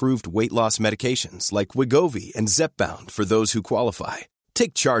FDA-approved weight loss medications like Wegovy and Zepbound for those who qualify.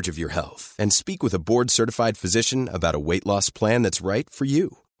 Take charge of your health and speak with a board-certified physician about a weight loss plan that's right for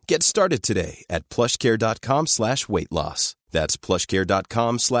you. Get started today at plushcare.com/weight loss. That's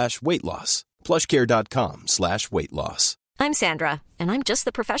plushcare.com/weight loss. plushcare.com/weight loss. I'm Sandra, and I'm just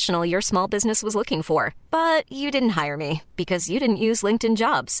the professional your small business was looking for. But you didn't hire me because you didn't use LinkedIn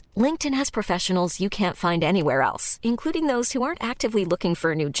Jobs. LinkedIn has professionals you can't find anywhere else, including those who aren't actively looking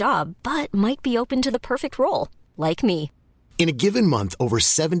for a new job, but might be open to the perfect role, like me. In a given month, over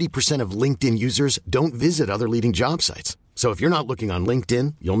 70% of LinkedIn users don't visit other leading job sites. So if you're not looking on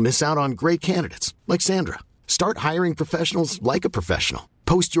LinkedIn, you'll miss out on great candidates like Sandra. Start hiring professionals like a professional.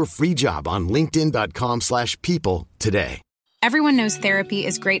 Post your free job on linkedin.com/people today. Everyone knows therapy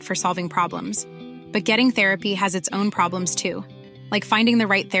is great for solving problems, but getting therapy has its own problems too, like finding the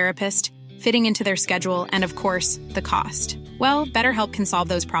right therapist, fitting into their schedule, and of course, the cost. Well, BetterHelp can solve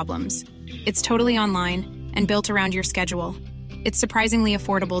those problems. It's totally online and built around your schedule. It's surprisingly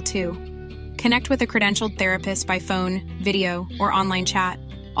affordable too. Connect with a credentialed therapist by phone, video, or online chat,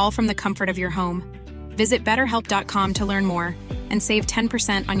 all from the comfort of your home. Visit BetterHelp.com to learn more and save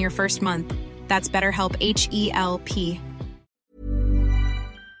 10% on your first month. That's BetterHelp, H-E-L-P.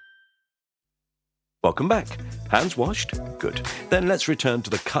 Welcome back. Hands washed? Good. Then let's return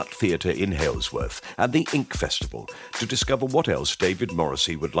to the Cut Theatre in Halesworth and the Ink Festival to discover what else David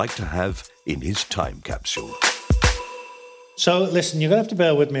Morrissey would like to have in his time capsule. So, listen, you're going to have to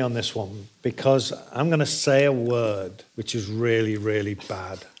bear with me on this one because I'm going to say a word which is really, really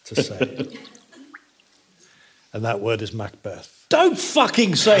bad to say. And that word is Macbeth. Don't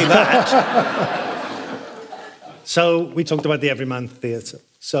fucking say that! So, we talked about the Everyman Theatre.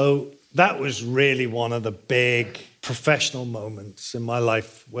 So, that was really one of the big professional moments in my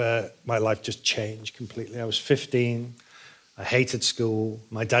life where my life just changed completely. I was 15. I hated school.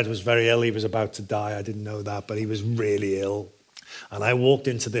 My dad was very ill. He was about to die. I didn't know that, but he was really ill. And I walked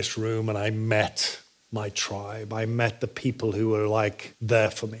into this room and I met my tribe. I met the people who were like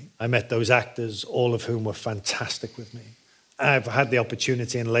there for me. I met those actors, all of whom were fantastic with me. I've had the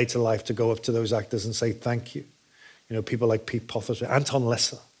opportunity in later life to go up to those actors and say thank you. You know, people like Pete Pothers, Anton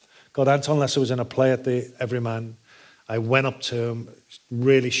Lesser. God, Anton Lesser was in a play at the Everyman. I went up to him,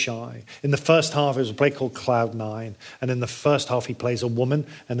 really shy. In the first half, it was a play called Cloud 9. And in the first half, he plays a woman.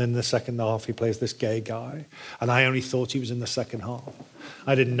 And in the second half, he plays this gay guy. And I only thought he was in the second half.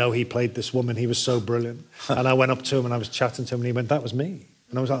 I didn't know he played this woman. He was so brilliant. And I went up to him and I was chatting to him and he went, that was me.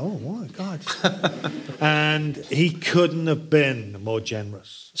 And I was like, oh, my God. And he couldn't have been more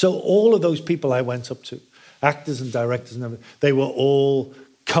generous. So all of those people I went up to, actors and directors and everything, they were all,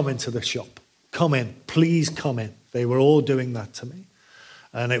 come into the shop. Come in. Please come in. They were all doing that to me.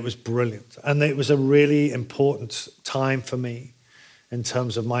 And it was brilliant. And it was a really important time for me in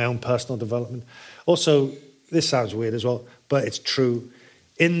terms of my own personal development. Also, this sounds weird as well, but it's true.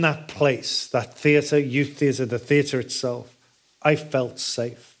 In that place, that theatre, youth theatre, the theatre itself, I felt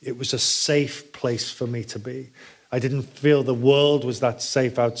safe. It was a safe place for me to be. I didn't feel the world was that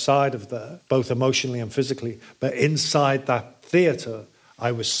safe outside of there, both emotionally and physically. But inside that theatre,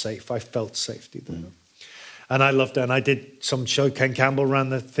 I was safe. I felt safety there. And I loved it. And I did some show. Ken Campbell ran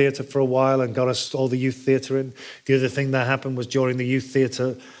the theatre for a while and got us all the youth theatre in. The other thing that happened was during the youth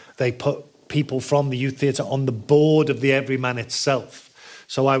theatre, they put people from the youth theatre on the board of the Everyman itself.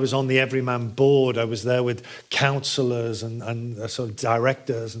 So I was on the Everyman board. I was there with counsellors and sort of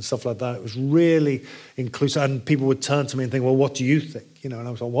directors and stuff like that. It was really inclusive. And people would turn to me and think, well, what do you think? You know, and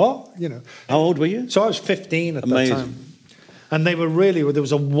I was like, what? You know. How old were you? So I was 15 at that time. And they were really, there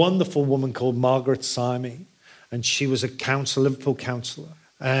was a wonderful woman called Margaret Simey, and she was a Liverpool counsellor.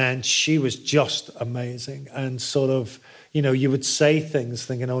 And she was just amazing. And sort of, you know, you would say things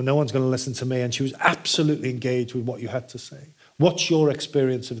thinking, oh, no one's going to listen to me. And she was absolutely engaged with what you had to say. What's your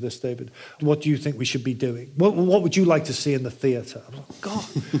experience of this, David? What do you think we should be doing? What would you like to see in the theatre? I was like, God.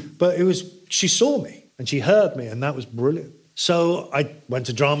 But it was, she saw me and she heard me, and that was brilliant. So I went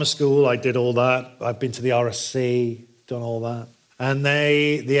to drama school. I did all that. I've been to the RSC, done all that. And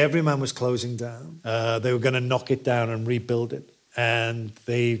the Everyman was closing down. They were going to knock it down and rebuild it. And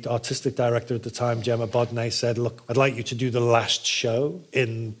the artistic director at the time, Gemma Bodney, said, look, I'd like you to do the last show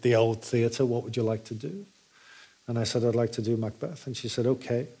in the old theatre. What would you like to do? And I said, I'd like to do Macbeth. And she said,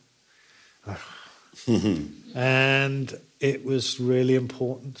 okay. And it was really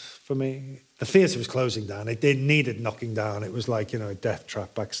important for me. The theatre was closing down. It needed knocking down. It was like, you know, a death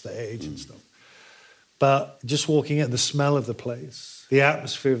trap backstage and stuff. But just walking in, the smell of the place, the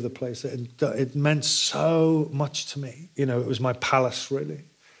atmosphere of the place, it meant so much to me. You know, it was my palace, really.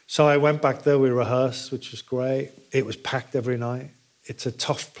 So I went back there, we rehearsed, which was great. It was packed every night. It's a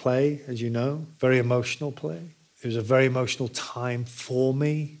tough play, as you know, very emotional play. It was a very emotional time for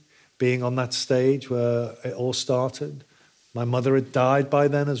me, being on that stage where it all started. My mother had died by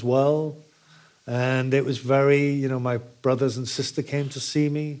then as well. And it was very, you know, my brothers and sister came to see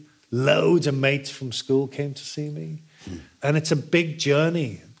me. Loads of mates from school came to see me. And it's a big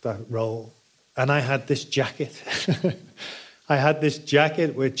journey, that role. And I had this jacket. I had this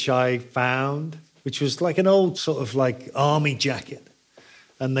jacket which I found, which was like an old sort of like army jacket.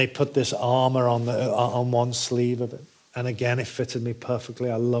 And they put this armor on one sleeve of it. And again, it fitted me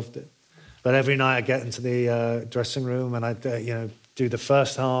perfectly. I loved it. But every night I get into the dressing room and I'd, do the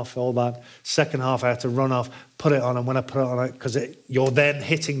first half, all that. Second half, I had to run off, put it on. And when I put it on, because you're then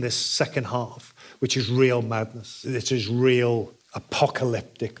hitting this second half, which is real madness. It is real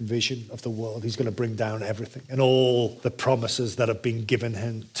apocalyptic vision of the world. He's going to bring down everything. And all the promises that have been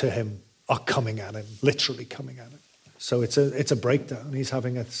given to him are coming at him, literally coming at him. So it's a breakdown. He's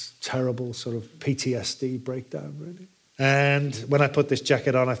having a terrible sort of PTSD breakdown, really. And when I put this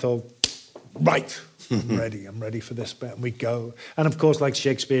jacket on, I thought, right, I'm ready for this bit. And we go. And of course, like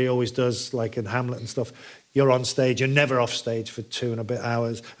Shakespeare always does, like in Hamlet and stuff, you're on stage, you're never off stage for 2 and a bit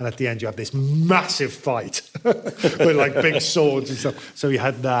hours. And at the end, you have this massive fight with like big swords and stuff. So you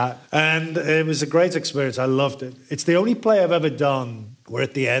had that. And it was a great experience. I loved it. It's the only play I've ever done where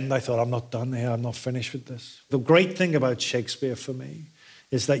at the end I thought, I'm not done here. I'm not finished with this. The great thing about Shakespeare for me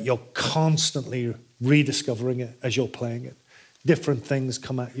is that you're constantly rediscovering it as you're playing it. Different things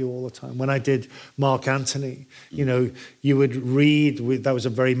come at you all the time. When I did Mark Antony, you would read, that was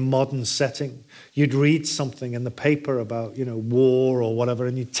a very modern setting. You'd read something in the paper about, war or whatever,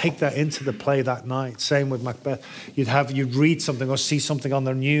 and you'd take that into the play that night. Same with Macbeth. You'd read something or see something on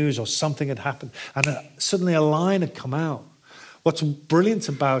the news or something had happened, and suddenly a line had come out. What's brilliant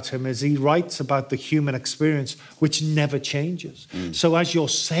about him is he writes about the human experience, which never changes. So as you're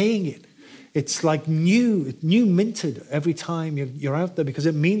saying it, it's like new minted every time you're out there because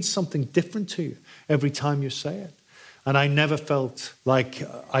it means something different to you every time you say it. And I never felt like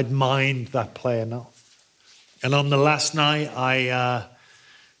I'd mind that play enough. And on the last night, I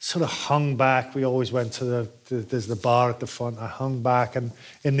sort of hung back. We always went to there's the bar at the front. I hung back, and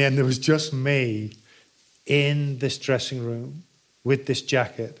in the end, there was just me in this dressing room with this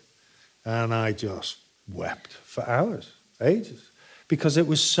jacket, and I just wept for hours, ages. Because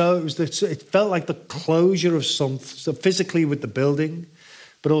it felt like the closure of something, physically with the building,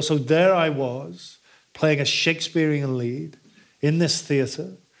 but also there I was, playing a Shakespearean lead in this theatre,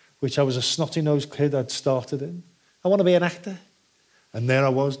 which I was a snotty-nosed kid I'd started in. I want to be an actor. And there I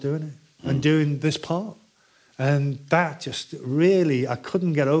was doing it, and doing this part. And that just really, I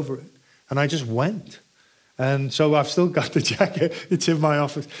couldn't get over it. And I just went. And so I've still got the jacket, it's in my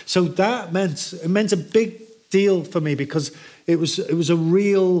office. So that meant a big deal for me because it was a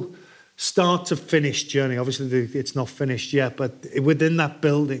real start to finish journey. Obviously, it's not finished yet, but within that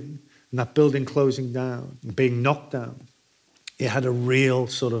building, and that building closing down, being knocked down, it had a real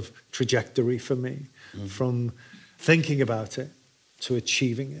sort of trajectory for me from thinking about it to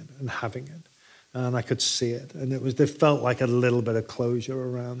achieving it and having it. And I could see it. And it felt like a little bit of closure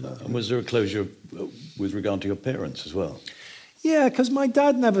around that. And was there a closure with regard to your parents as well? Yeah, because my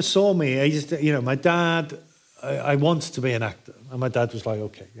dad never saw me. My dad... I wanted to be an actor, and my dad was like,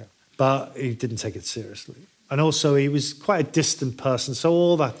 okay, yeah. But he didn't take it seriously. And also, he was quite a distant person, so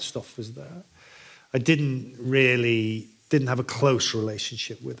all that stuff was there. I didn't have a close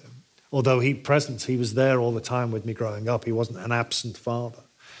relationship with him. Although he was there all the time with me growing up. He wasn't an absent father.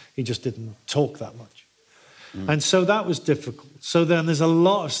 He just didn't talk that much. And so that was difficult. So then there's a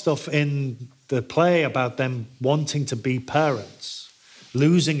lot of stuff in the play about them wanting to be parents,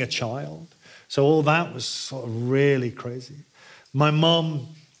 losing a child. So all that was sort of really crazy. My mum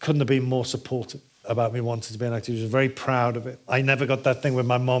couldn't have been more supportive about me wanting to be an actor. She was very proud of it. I never got that thing with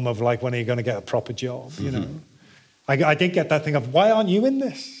my mum of like, when are you going to get a proper job, I did get that thing of, why aren't you in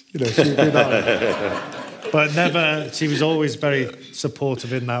this? She would do that. But never, she was always very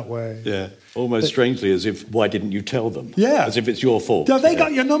supportive in that way. Yeah, almost strangely as if, why didn't you tell them? Yeah. As if it's your fault. Yeah, they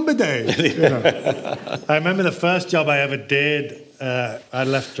got your number, Dave. I remember the first job I ever did, I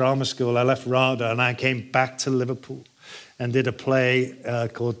left drama school, I left RADA, and I came back to Liverpool and did a play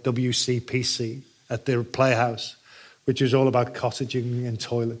called WCPC at the Playhouse, which was all about cottaging in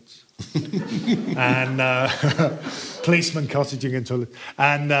toilets. And policemen cottaging in toilets.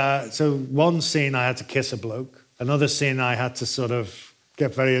 And so one scene I had to kiss a bloke. Another scene I had to sort of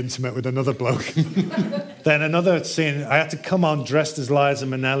get very intimate with another bloke. Then another scene I had to come on dressed as Liza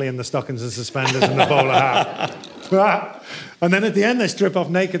Minnelli in the stockings and suspenders and the bowler hat. And then at the end they strip off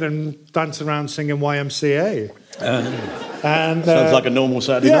naked and dance around singing YMCA. And sounds like a normal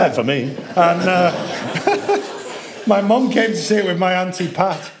Saturday night for me. And my mum came to see it with my Auntie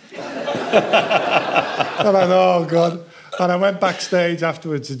Pat. And I thought, oh, God. And I went backstage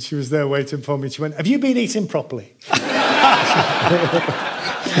afterwards and she was there waiting for me. She went, have you been eating properly?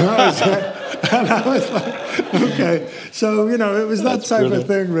 And I was like, okay. So, it was that type of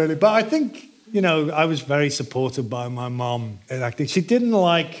thing, really. But I think, I was very supported by my mom in acting. She didn't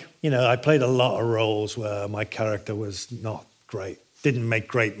like, I played a lot of roles where my character was not great, didn't make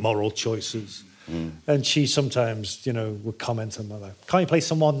great moral choices. And she sometimes, would comment on my life. Can't you play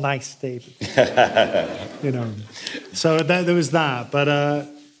someone nice, David? So there was that. But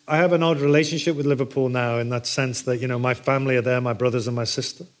I have an odd relationship with Liverpool now in that sense that, my family are there, my brothers and my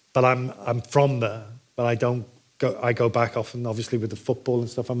sister. But I'm from there. But I go back often, obviously, with the football and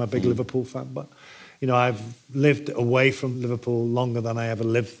stuff. I'm a big Liverpool fan. But, I've lived away from Liverpool longer than I ever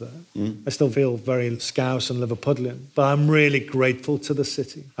lived there. I still feel very Scouse and Liverpudlian. But I'm really grateful to the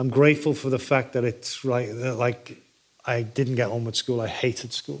city. I'm grateful for the fact that it's like I didn't get on with school. I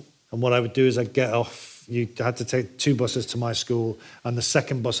hated school. And what I would do is I'd get off. You had to take 2 buses to my school. And the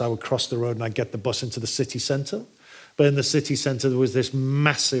second bus, I would cross the road and I'd get the bus into the city centre. But in the city centre, there was this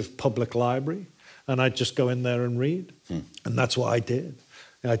massive public library. And I'd just go in there and read. And that's what I did.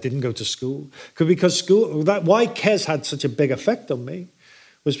 I didn't go to school. Because school, why Kes had such a big effect on me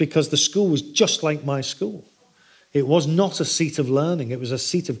was because the school was just like my school. It was not a seat of learning. It was a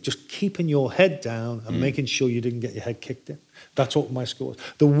seat of just keeping your head down and making sure you didn't get your head kicked in. That's what my school was.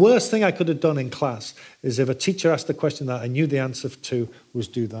 The worst thing I could have done in class is if a teacher asked a question that I knew the answer to was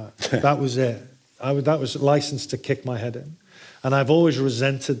do that. That was it. That was licensed to kick my head in. And I've always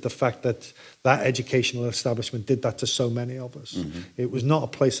resented the fact that educational establishment did that to so many of us. It was not a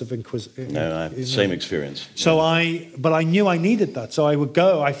place of inquisition. No, I have same experience. So but I knew I needed that. So I would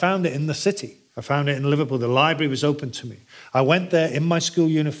go. I found it in the city. I found it in Liverpool. The library was open to me. I went there in my school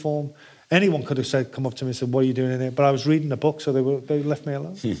uniform. Anyone could have come up to me and said, "What are you doing in here?" But I was reading a book, so they left me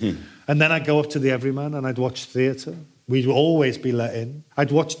alone. And then I'd go up to the Everyman and I'd watch theatre. We'd always be let in.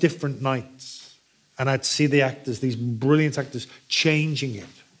 I'd watch different nights. And I'd see the actors, these brilliant actors, changing it.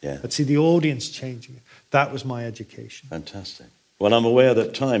 Yeah. I'd see the audience changing it. That was my education. Fantastic. Well, I'm aware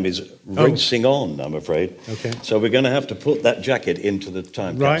that time is racing on, I'm afraid. Okay. So we're going to have to put that jacket into the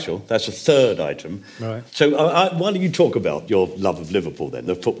time capsule. Right. That's a third item. Right. So why don't you talk about your love of Liverpool then,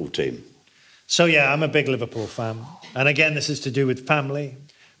 the football team? So, yeah, I'm a big Liverpool fan. And again, this is to do with family.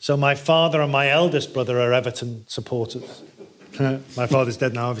 So my father and my eldest brother are Everton supporters. My father's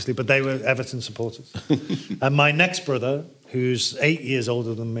dead now, obviously, but they were Everton supporters. And my next brother, who's 8 years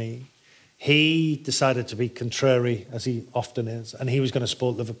older than me, he decided to be contrary, as he often is, and he was going to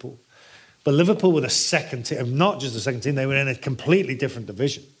support Liverpool. But Liverpool were the second team, not just the second team, they were in a completely different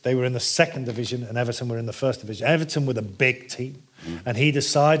division. They were in the second division and Everton were in the first division. Everton were the big team. And he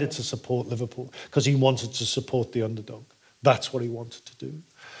decided to support Liverpool because he wanted to support the underdog. That's what he wanted to do.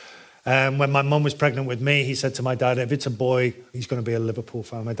 When my mum was pregnant with me, he said to my dad, if it's a boy, he's going to be a Liverpool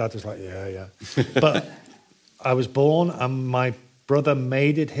fan. My dad was like, yeah. But I was born and my brother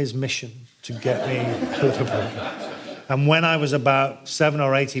made it his mission to get me Liverpool. And when I was about 7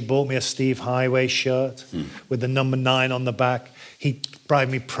 or 8, he bought me a Steve Highway shirt with the number 9 on the back. He'd buy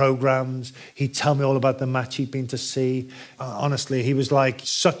me programmes. He'd tell me all about the match he'd been to see. Honestly, he was like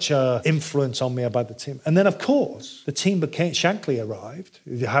such an influence on me about the team. And then, of course, the team became... Shankly arrived.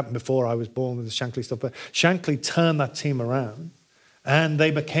 It happened before I was born with the Shankly stuff. But Shankly turned that team around and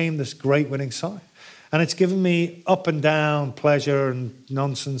they became this great winning side. And it's given me up and down pleasure and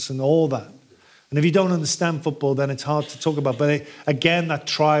nonsense and all that. And if you don't understand football, then it's hard to talk about. But again, that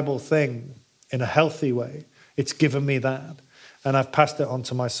tribal thing, in a healthy way, it's given me that. And I've passed it on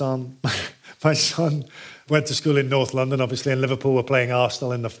to my son. My son went to school in North London, obviously, and Liverpool were playing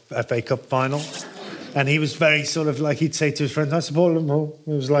Arsenal in the FA Cup final. And he was very sort of like, he'd say to his friends, I support Liverpool.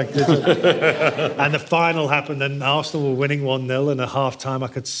 It was like this. And the final happened and Arsenal were winning 1-0. And at half-time, I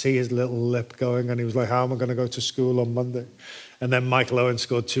could see his little lip going. And he was like, how am I going to go to school on Monday? And then Michael Owen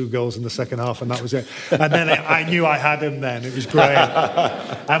scored 2 goals in the second half, and that was it. And then I knew I had him then. It was great.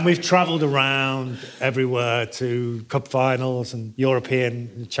 And we've travelled around everywhere to cup finals and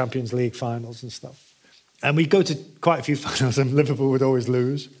European Champions League finals and stuff. And we go to quite a few finals, and Liverpool would always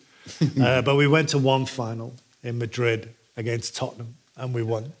lose. But we went to one final in Madrid against Tottenham, and we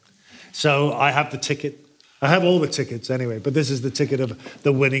won. So I have the ticket. I have all the tickets anyway, but this is the ticket of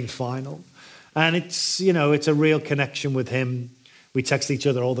the winning final. And it's, you know, it's a real connection with him. We text each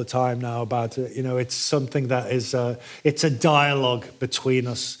other all the time now about it. You know, it's something that is, it's a dialogue between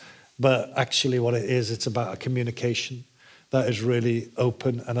us. But actually what it is, it's about a communication that is really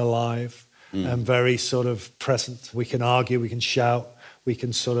open and alive and very sort of present. We can argue, we can shout, we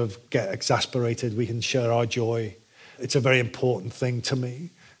can sort of get exasperated, we can share our joy. It's a very important thing to me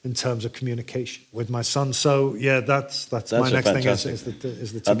in terms of communication with my son. So, yeah, that's my next thing is the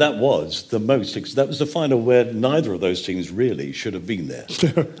team. And that was the final where neither of those teams really should have been there.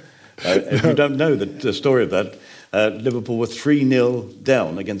 If you don't know the story of that, Liverpool were 3-0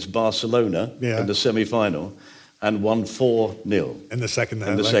 down against Barcelona in the semi-final and won 4-0 in the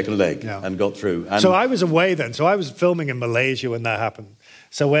second leg and got through. And so I was away then. So I was filming in Malaysia when that happened.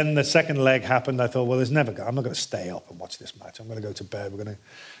 So when the second leg happened, I thought, well, I'm not going to stay up and watch this match. I'm going to go to bed.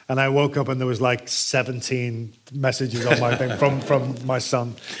 And I woke up and there was like 17 messages on my thing from my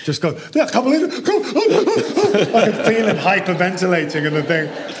son. Just going, I can't believe it. I could feel him hyperventilating in the thing.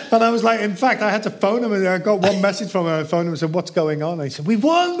 And I was like, in fact, I had to phone him and I got one message from him. I phoned him and said, what's going on? And he said, we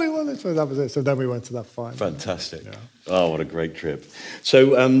won. So that was it. So then we went to that final. Fantastic. Yeah. Oh, what a great trip.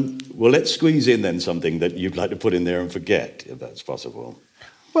 So, well, let's squeeze in then something that you'd like to put in there and forget, if that's possible.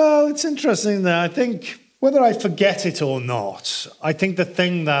 Well, it's interesting that I think whether I forget it or not, I think the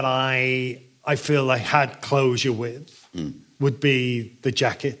thing that I feel I had closure with would be the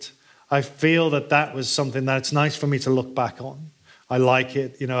jacket. I feel that was something that it's nice for me to look back on. I like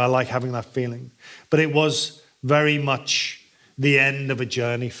it, I like having that feeling. But it was very much the end of a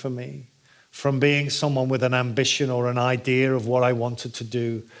journey for me, from being someone with an ambition or an idea of what I wanted to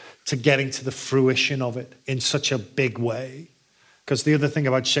do to getting to the fruition of it in such a big way. Because the other thing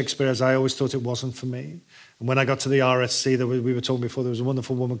about Shakespeare is I always thought it wasn't for me. And when I got to the RSC, we were talking before, there was a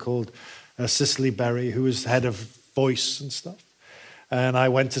wonderful woman called Cicely Berry, who was head of voice and stuff. And I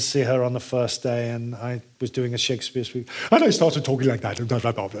went to see her on the first day, and I was doing a Shakespeare speech. And I started talking like that.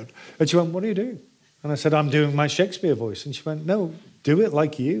 And she went, what are you doing? And I said, I'm doing my Shakespeare voice. And she went, no, do it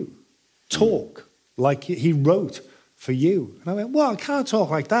like you. Talk like you. He wrote for you. And I went, well, I can't talk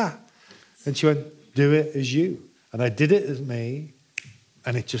like that. And she went, do it as you. And I did it as me,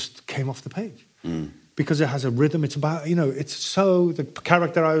 and it just came off the page. Because it has a rhythm. It's about, the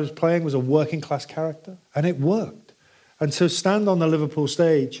character I was playing was a working class character, and it worked. And so stand on the Liverpool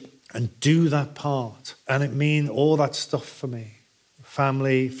stage and do that part, and it mean all that stuff for me.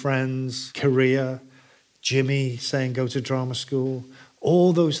 Family, friends, career, Jimmy saying go to drama school,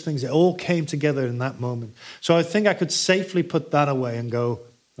 all those things, it all came together in that moment. So I think I could safely put that away and go,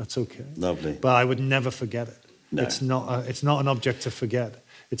 that's okay. Lovely. But I would never forget it. No. It's not an object to forget.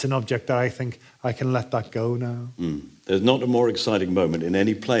 It's an object that I think I can let that go now. There's not a more exciting moment in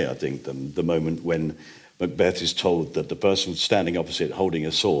any play, I think, than the moment when Macbeth is told that the person standing opposite holding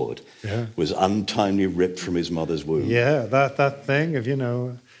a sword was untimely ripped from his mother's womb. Yeah, that thing of,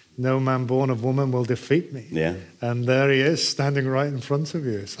 no man born of woman will defeat me. Yeah. And there he is, standing right in front of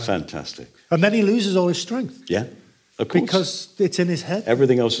you. It's like, fantastic. And then he loses all his strength. Yeah. Of course. Because it's in his head.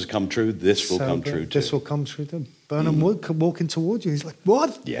 Everything else has come true. This will come true too. This will come true too. Burnham Wood walking towards you. He's like,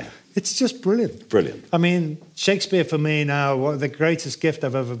 what? Yeah. It's just brilliant. Brilliant. I mean, Shakespeare for me now, the greatest gift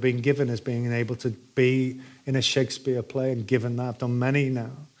I've ever been given is being able to be in a Shakespeare play and given that. I've done many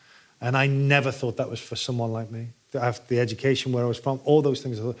now. And I never thought that was for someone like me. After the education where I was from, all those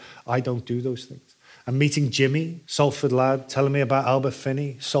things, I don't do those things. And meeting Jimmy, Salford lad, telling me about Albert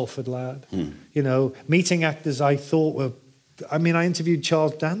Finney, Salford lad. Meeting actors I thought were... I interviewed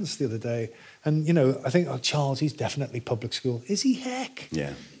Charles Dance the other day, and, I think, Charles, he's definitely public school. Is he? Heck?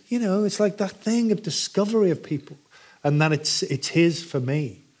 Yeah. It's like that thing of discovery of people, and that it's his for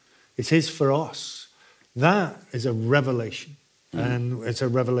me. It's his for us. That is a revelation, and it's a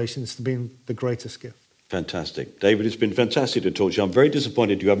revelation. It's been the greatest gift. Fantastic. David, it's been fantastic to talk to you. I'm very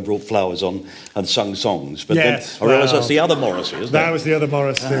disappointed you haven't brought flowers on and sung songs. But yes, then I realise that's the other Morrissey, isn't it? That was the other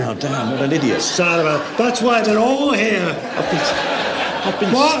Morrissey. Oh, damn, what an idiot. Sad about it. That's why they're all here.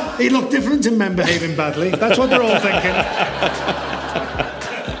 What? He looked different in Men Behaving Badly. That's what they're all thinking.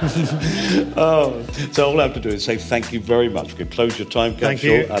 So all I have to do is say thank you very much. We can close your time capsule. Thank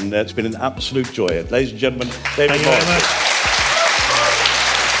you. And it's been an absolute joy. Ladies and gentlemen, David Thank Morrissey. you very much.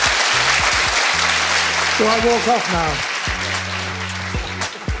 So I walk off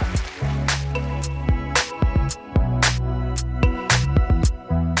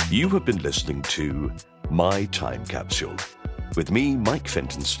now. You have been listening to My Time Capsule with me, Mike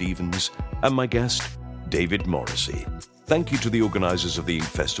Fenton-Stevens, and my guest, David Morrissey. Thank you to the organisers of the Ink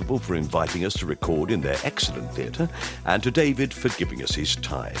Festival for inviting us to record in their excellent theatre, and to David for giving us his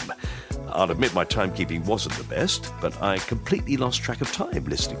time. I'll admit my timekeeping wasn't the best, but I completely lost track of time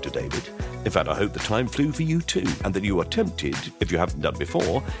listening to David. In fact, I hope the time flew for you too, and that you are tempted, if you haven't done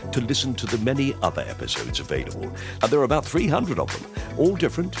before, to listen to the many other episodes available. And there are about 300 of them, all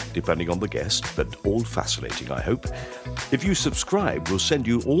different, depending on the guest, but all fascinating, I hope. If you subscribe, we'll send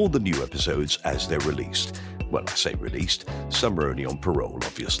you all the new episodes as they're released. Well, I say released, some are only on parole,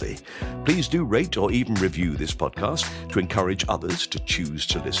 obviously. Please do rate or even review this podcast to encourage others to choose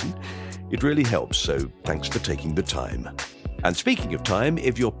to listen. It really helps, so thanks for taking the time. And speaking of time,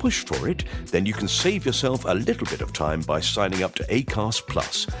 if you're pushed for it, then you can save yourself a little bit of time by signing up to Acast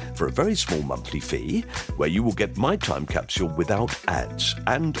Plus for a very small monthly fee, where you will get My Time Capsule without ads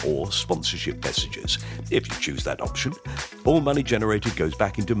and or sponsorship messages, if you choose that option. All money generated goes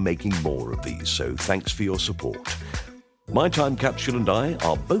back into making more of these, so thanks for your support. My Time Capsule and I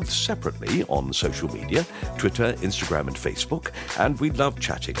are both separately on social media, Twitter, Instagram and Facebook, and we love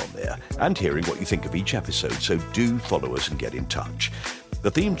chatting on there and hearing what you think of each episode, so do follow us and get in touch.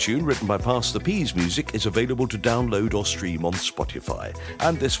 The theme tune, written by Pass the Peas Music, is available to download or stream on Spotify,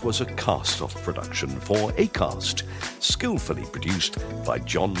 and this was a cast-off production for Acast, skillfully produced by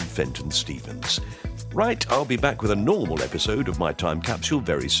John Fenton Stevens. Right, I'll be back with a normal episode of My Time Capsule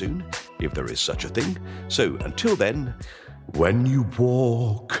very soon, if there is such a thing. So, until then, when you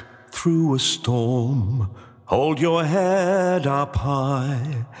walk through a storm, hold your head up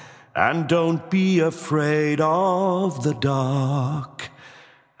high, and don't be afraid of the dark.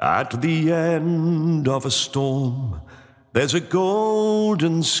 At the end of a storm, there's a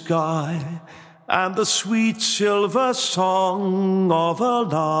golden sky, and the sweet silver song of a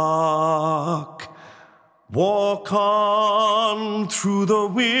lark. Walk on through the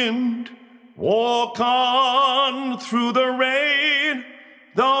wind, walk on through the rain,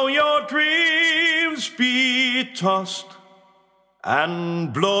 though your dreams be tossed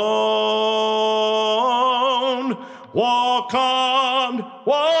and blown. Walk on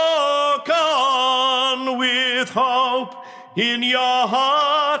with hope in your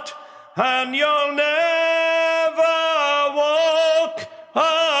heart, and you'll never walk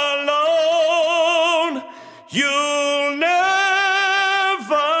alone. You'll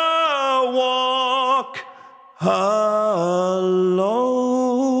never walk alone.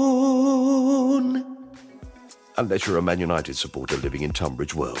 Unless you're a Man United supporter living in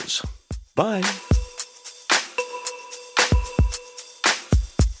Tunbridge Wells. Bye.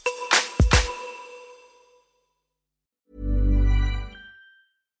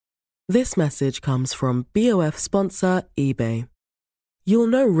 This message comes from BOF sponsor eBay. You'll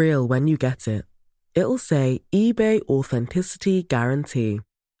know real when you get it. It'll say eBay Authenticity Guarantee.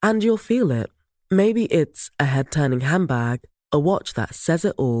 And you'll feel it. Maybe it's a head-turning handbag, a watch that says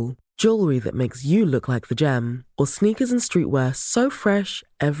it all, jewelry that makes you look like the gem, or sneakers and streetwear so fresh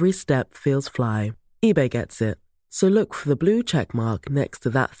every step feels fly. eBay gets it. So look for the blue check mark next to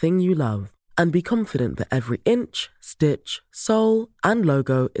that thing you love. And be confident that every inch, stitch, sole, and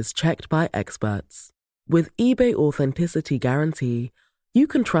logo is checked by experts. With eBay Authenticity Guarantee, you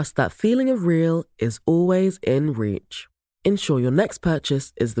can trust that feeling of real is always in reach. Ensure your next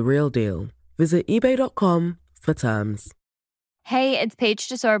purchase is the real deal. Visit ebay.com for terms. Hey, it's Paige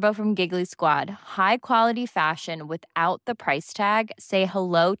DeSorbo from Giggly Squad. High quality fashion without the price tag. Say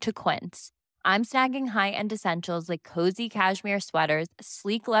hello to Quince. I'm snagging high-end essentials like cozy cashmere sweaters,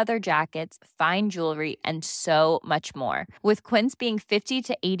 sleek leather jackets, fine jewelry, and so much more. With Quince being 50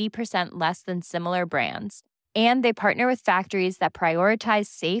 to 80% less than similar brands. And they partner with factories that prioritize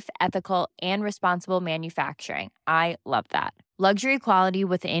safe, ethical, and responsible manufacturing. I love that. Luxury quality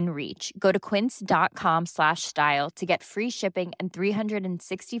within reach. Go to quince.com/style to get free shipping and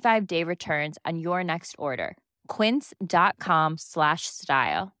 365-day returns on your next order.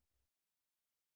 Quince.com/style.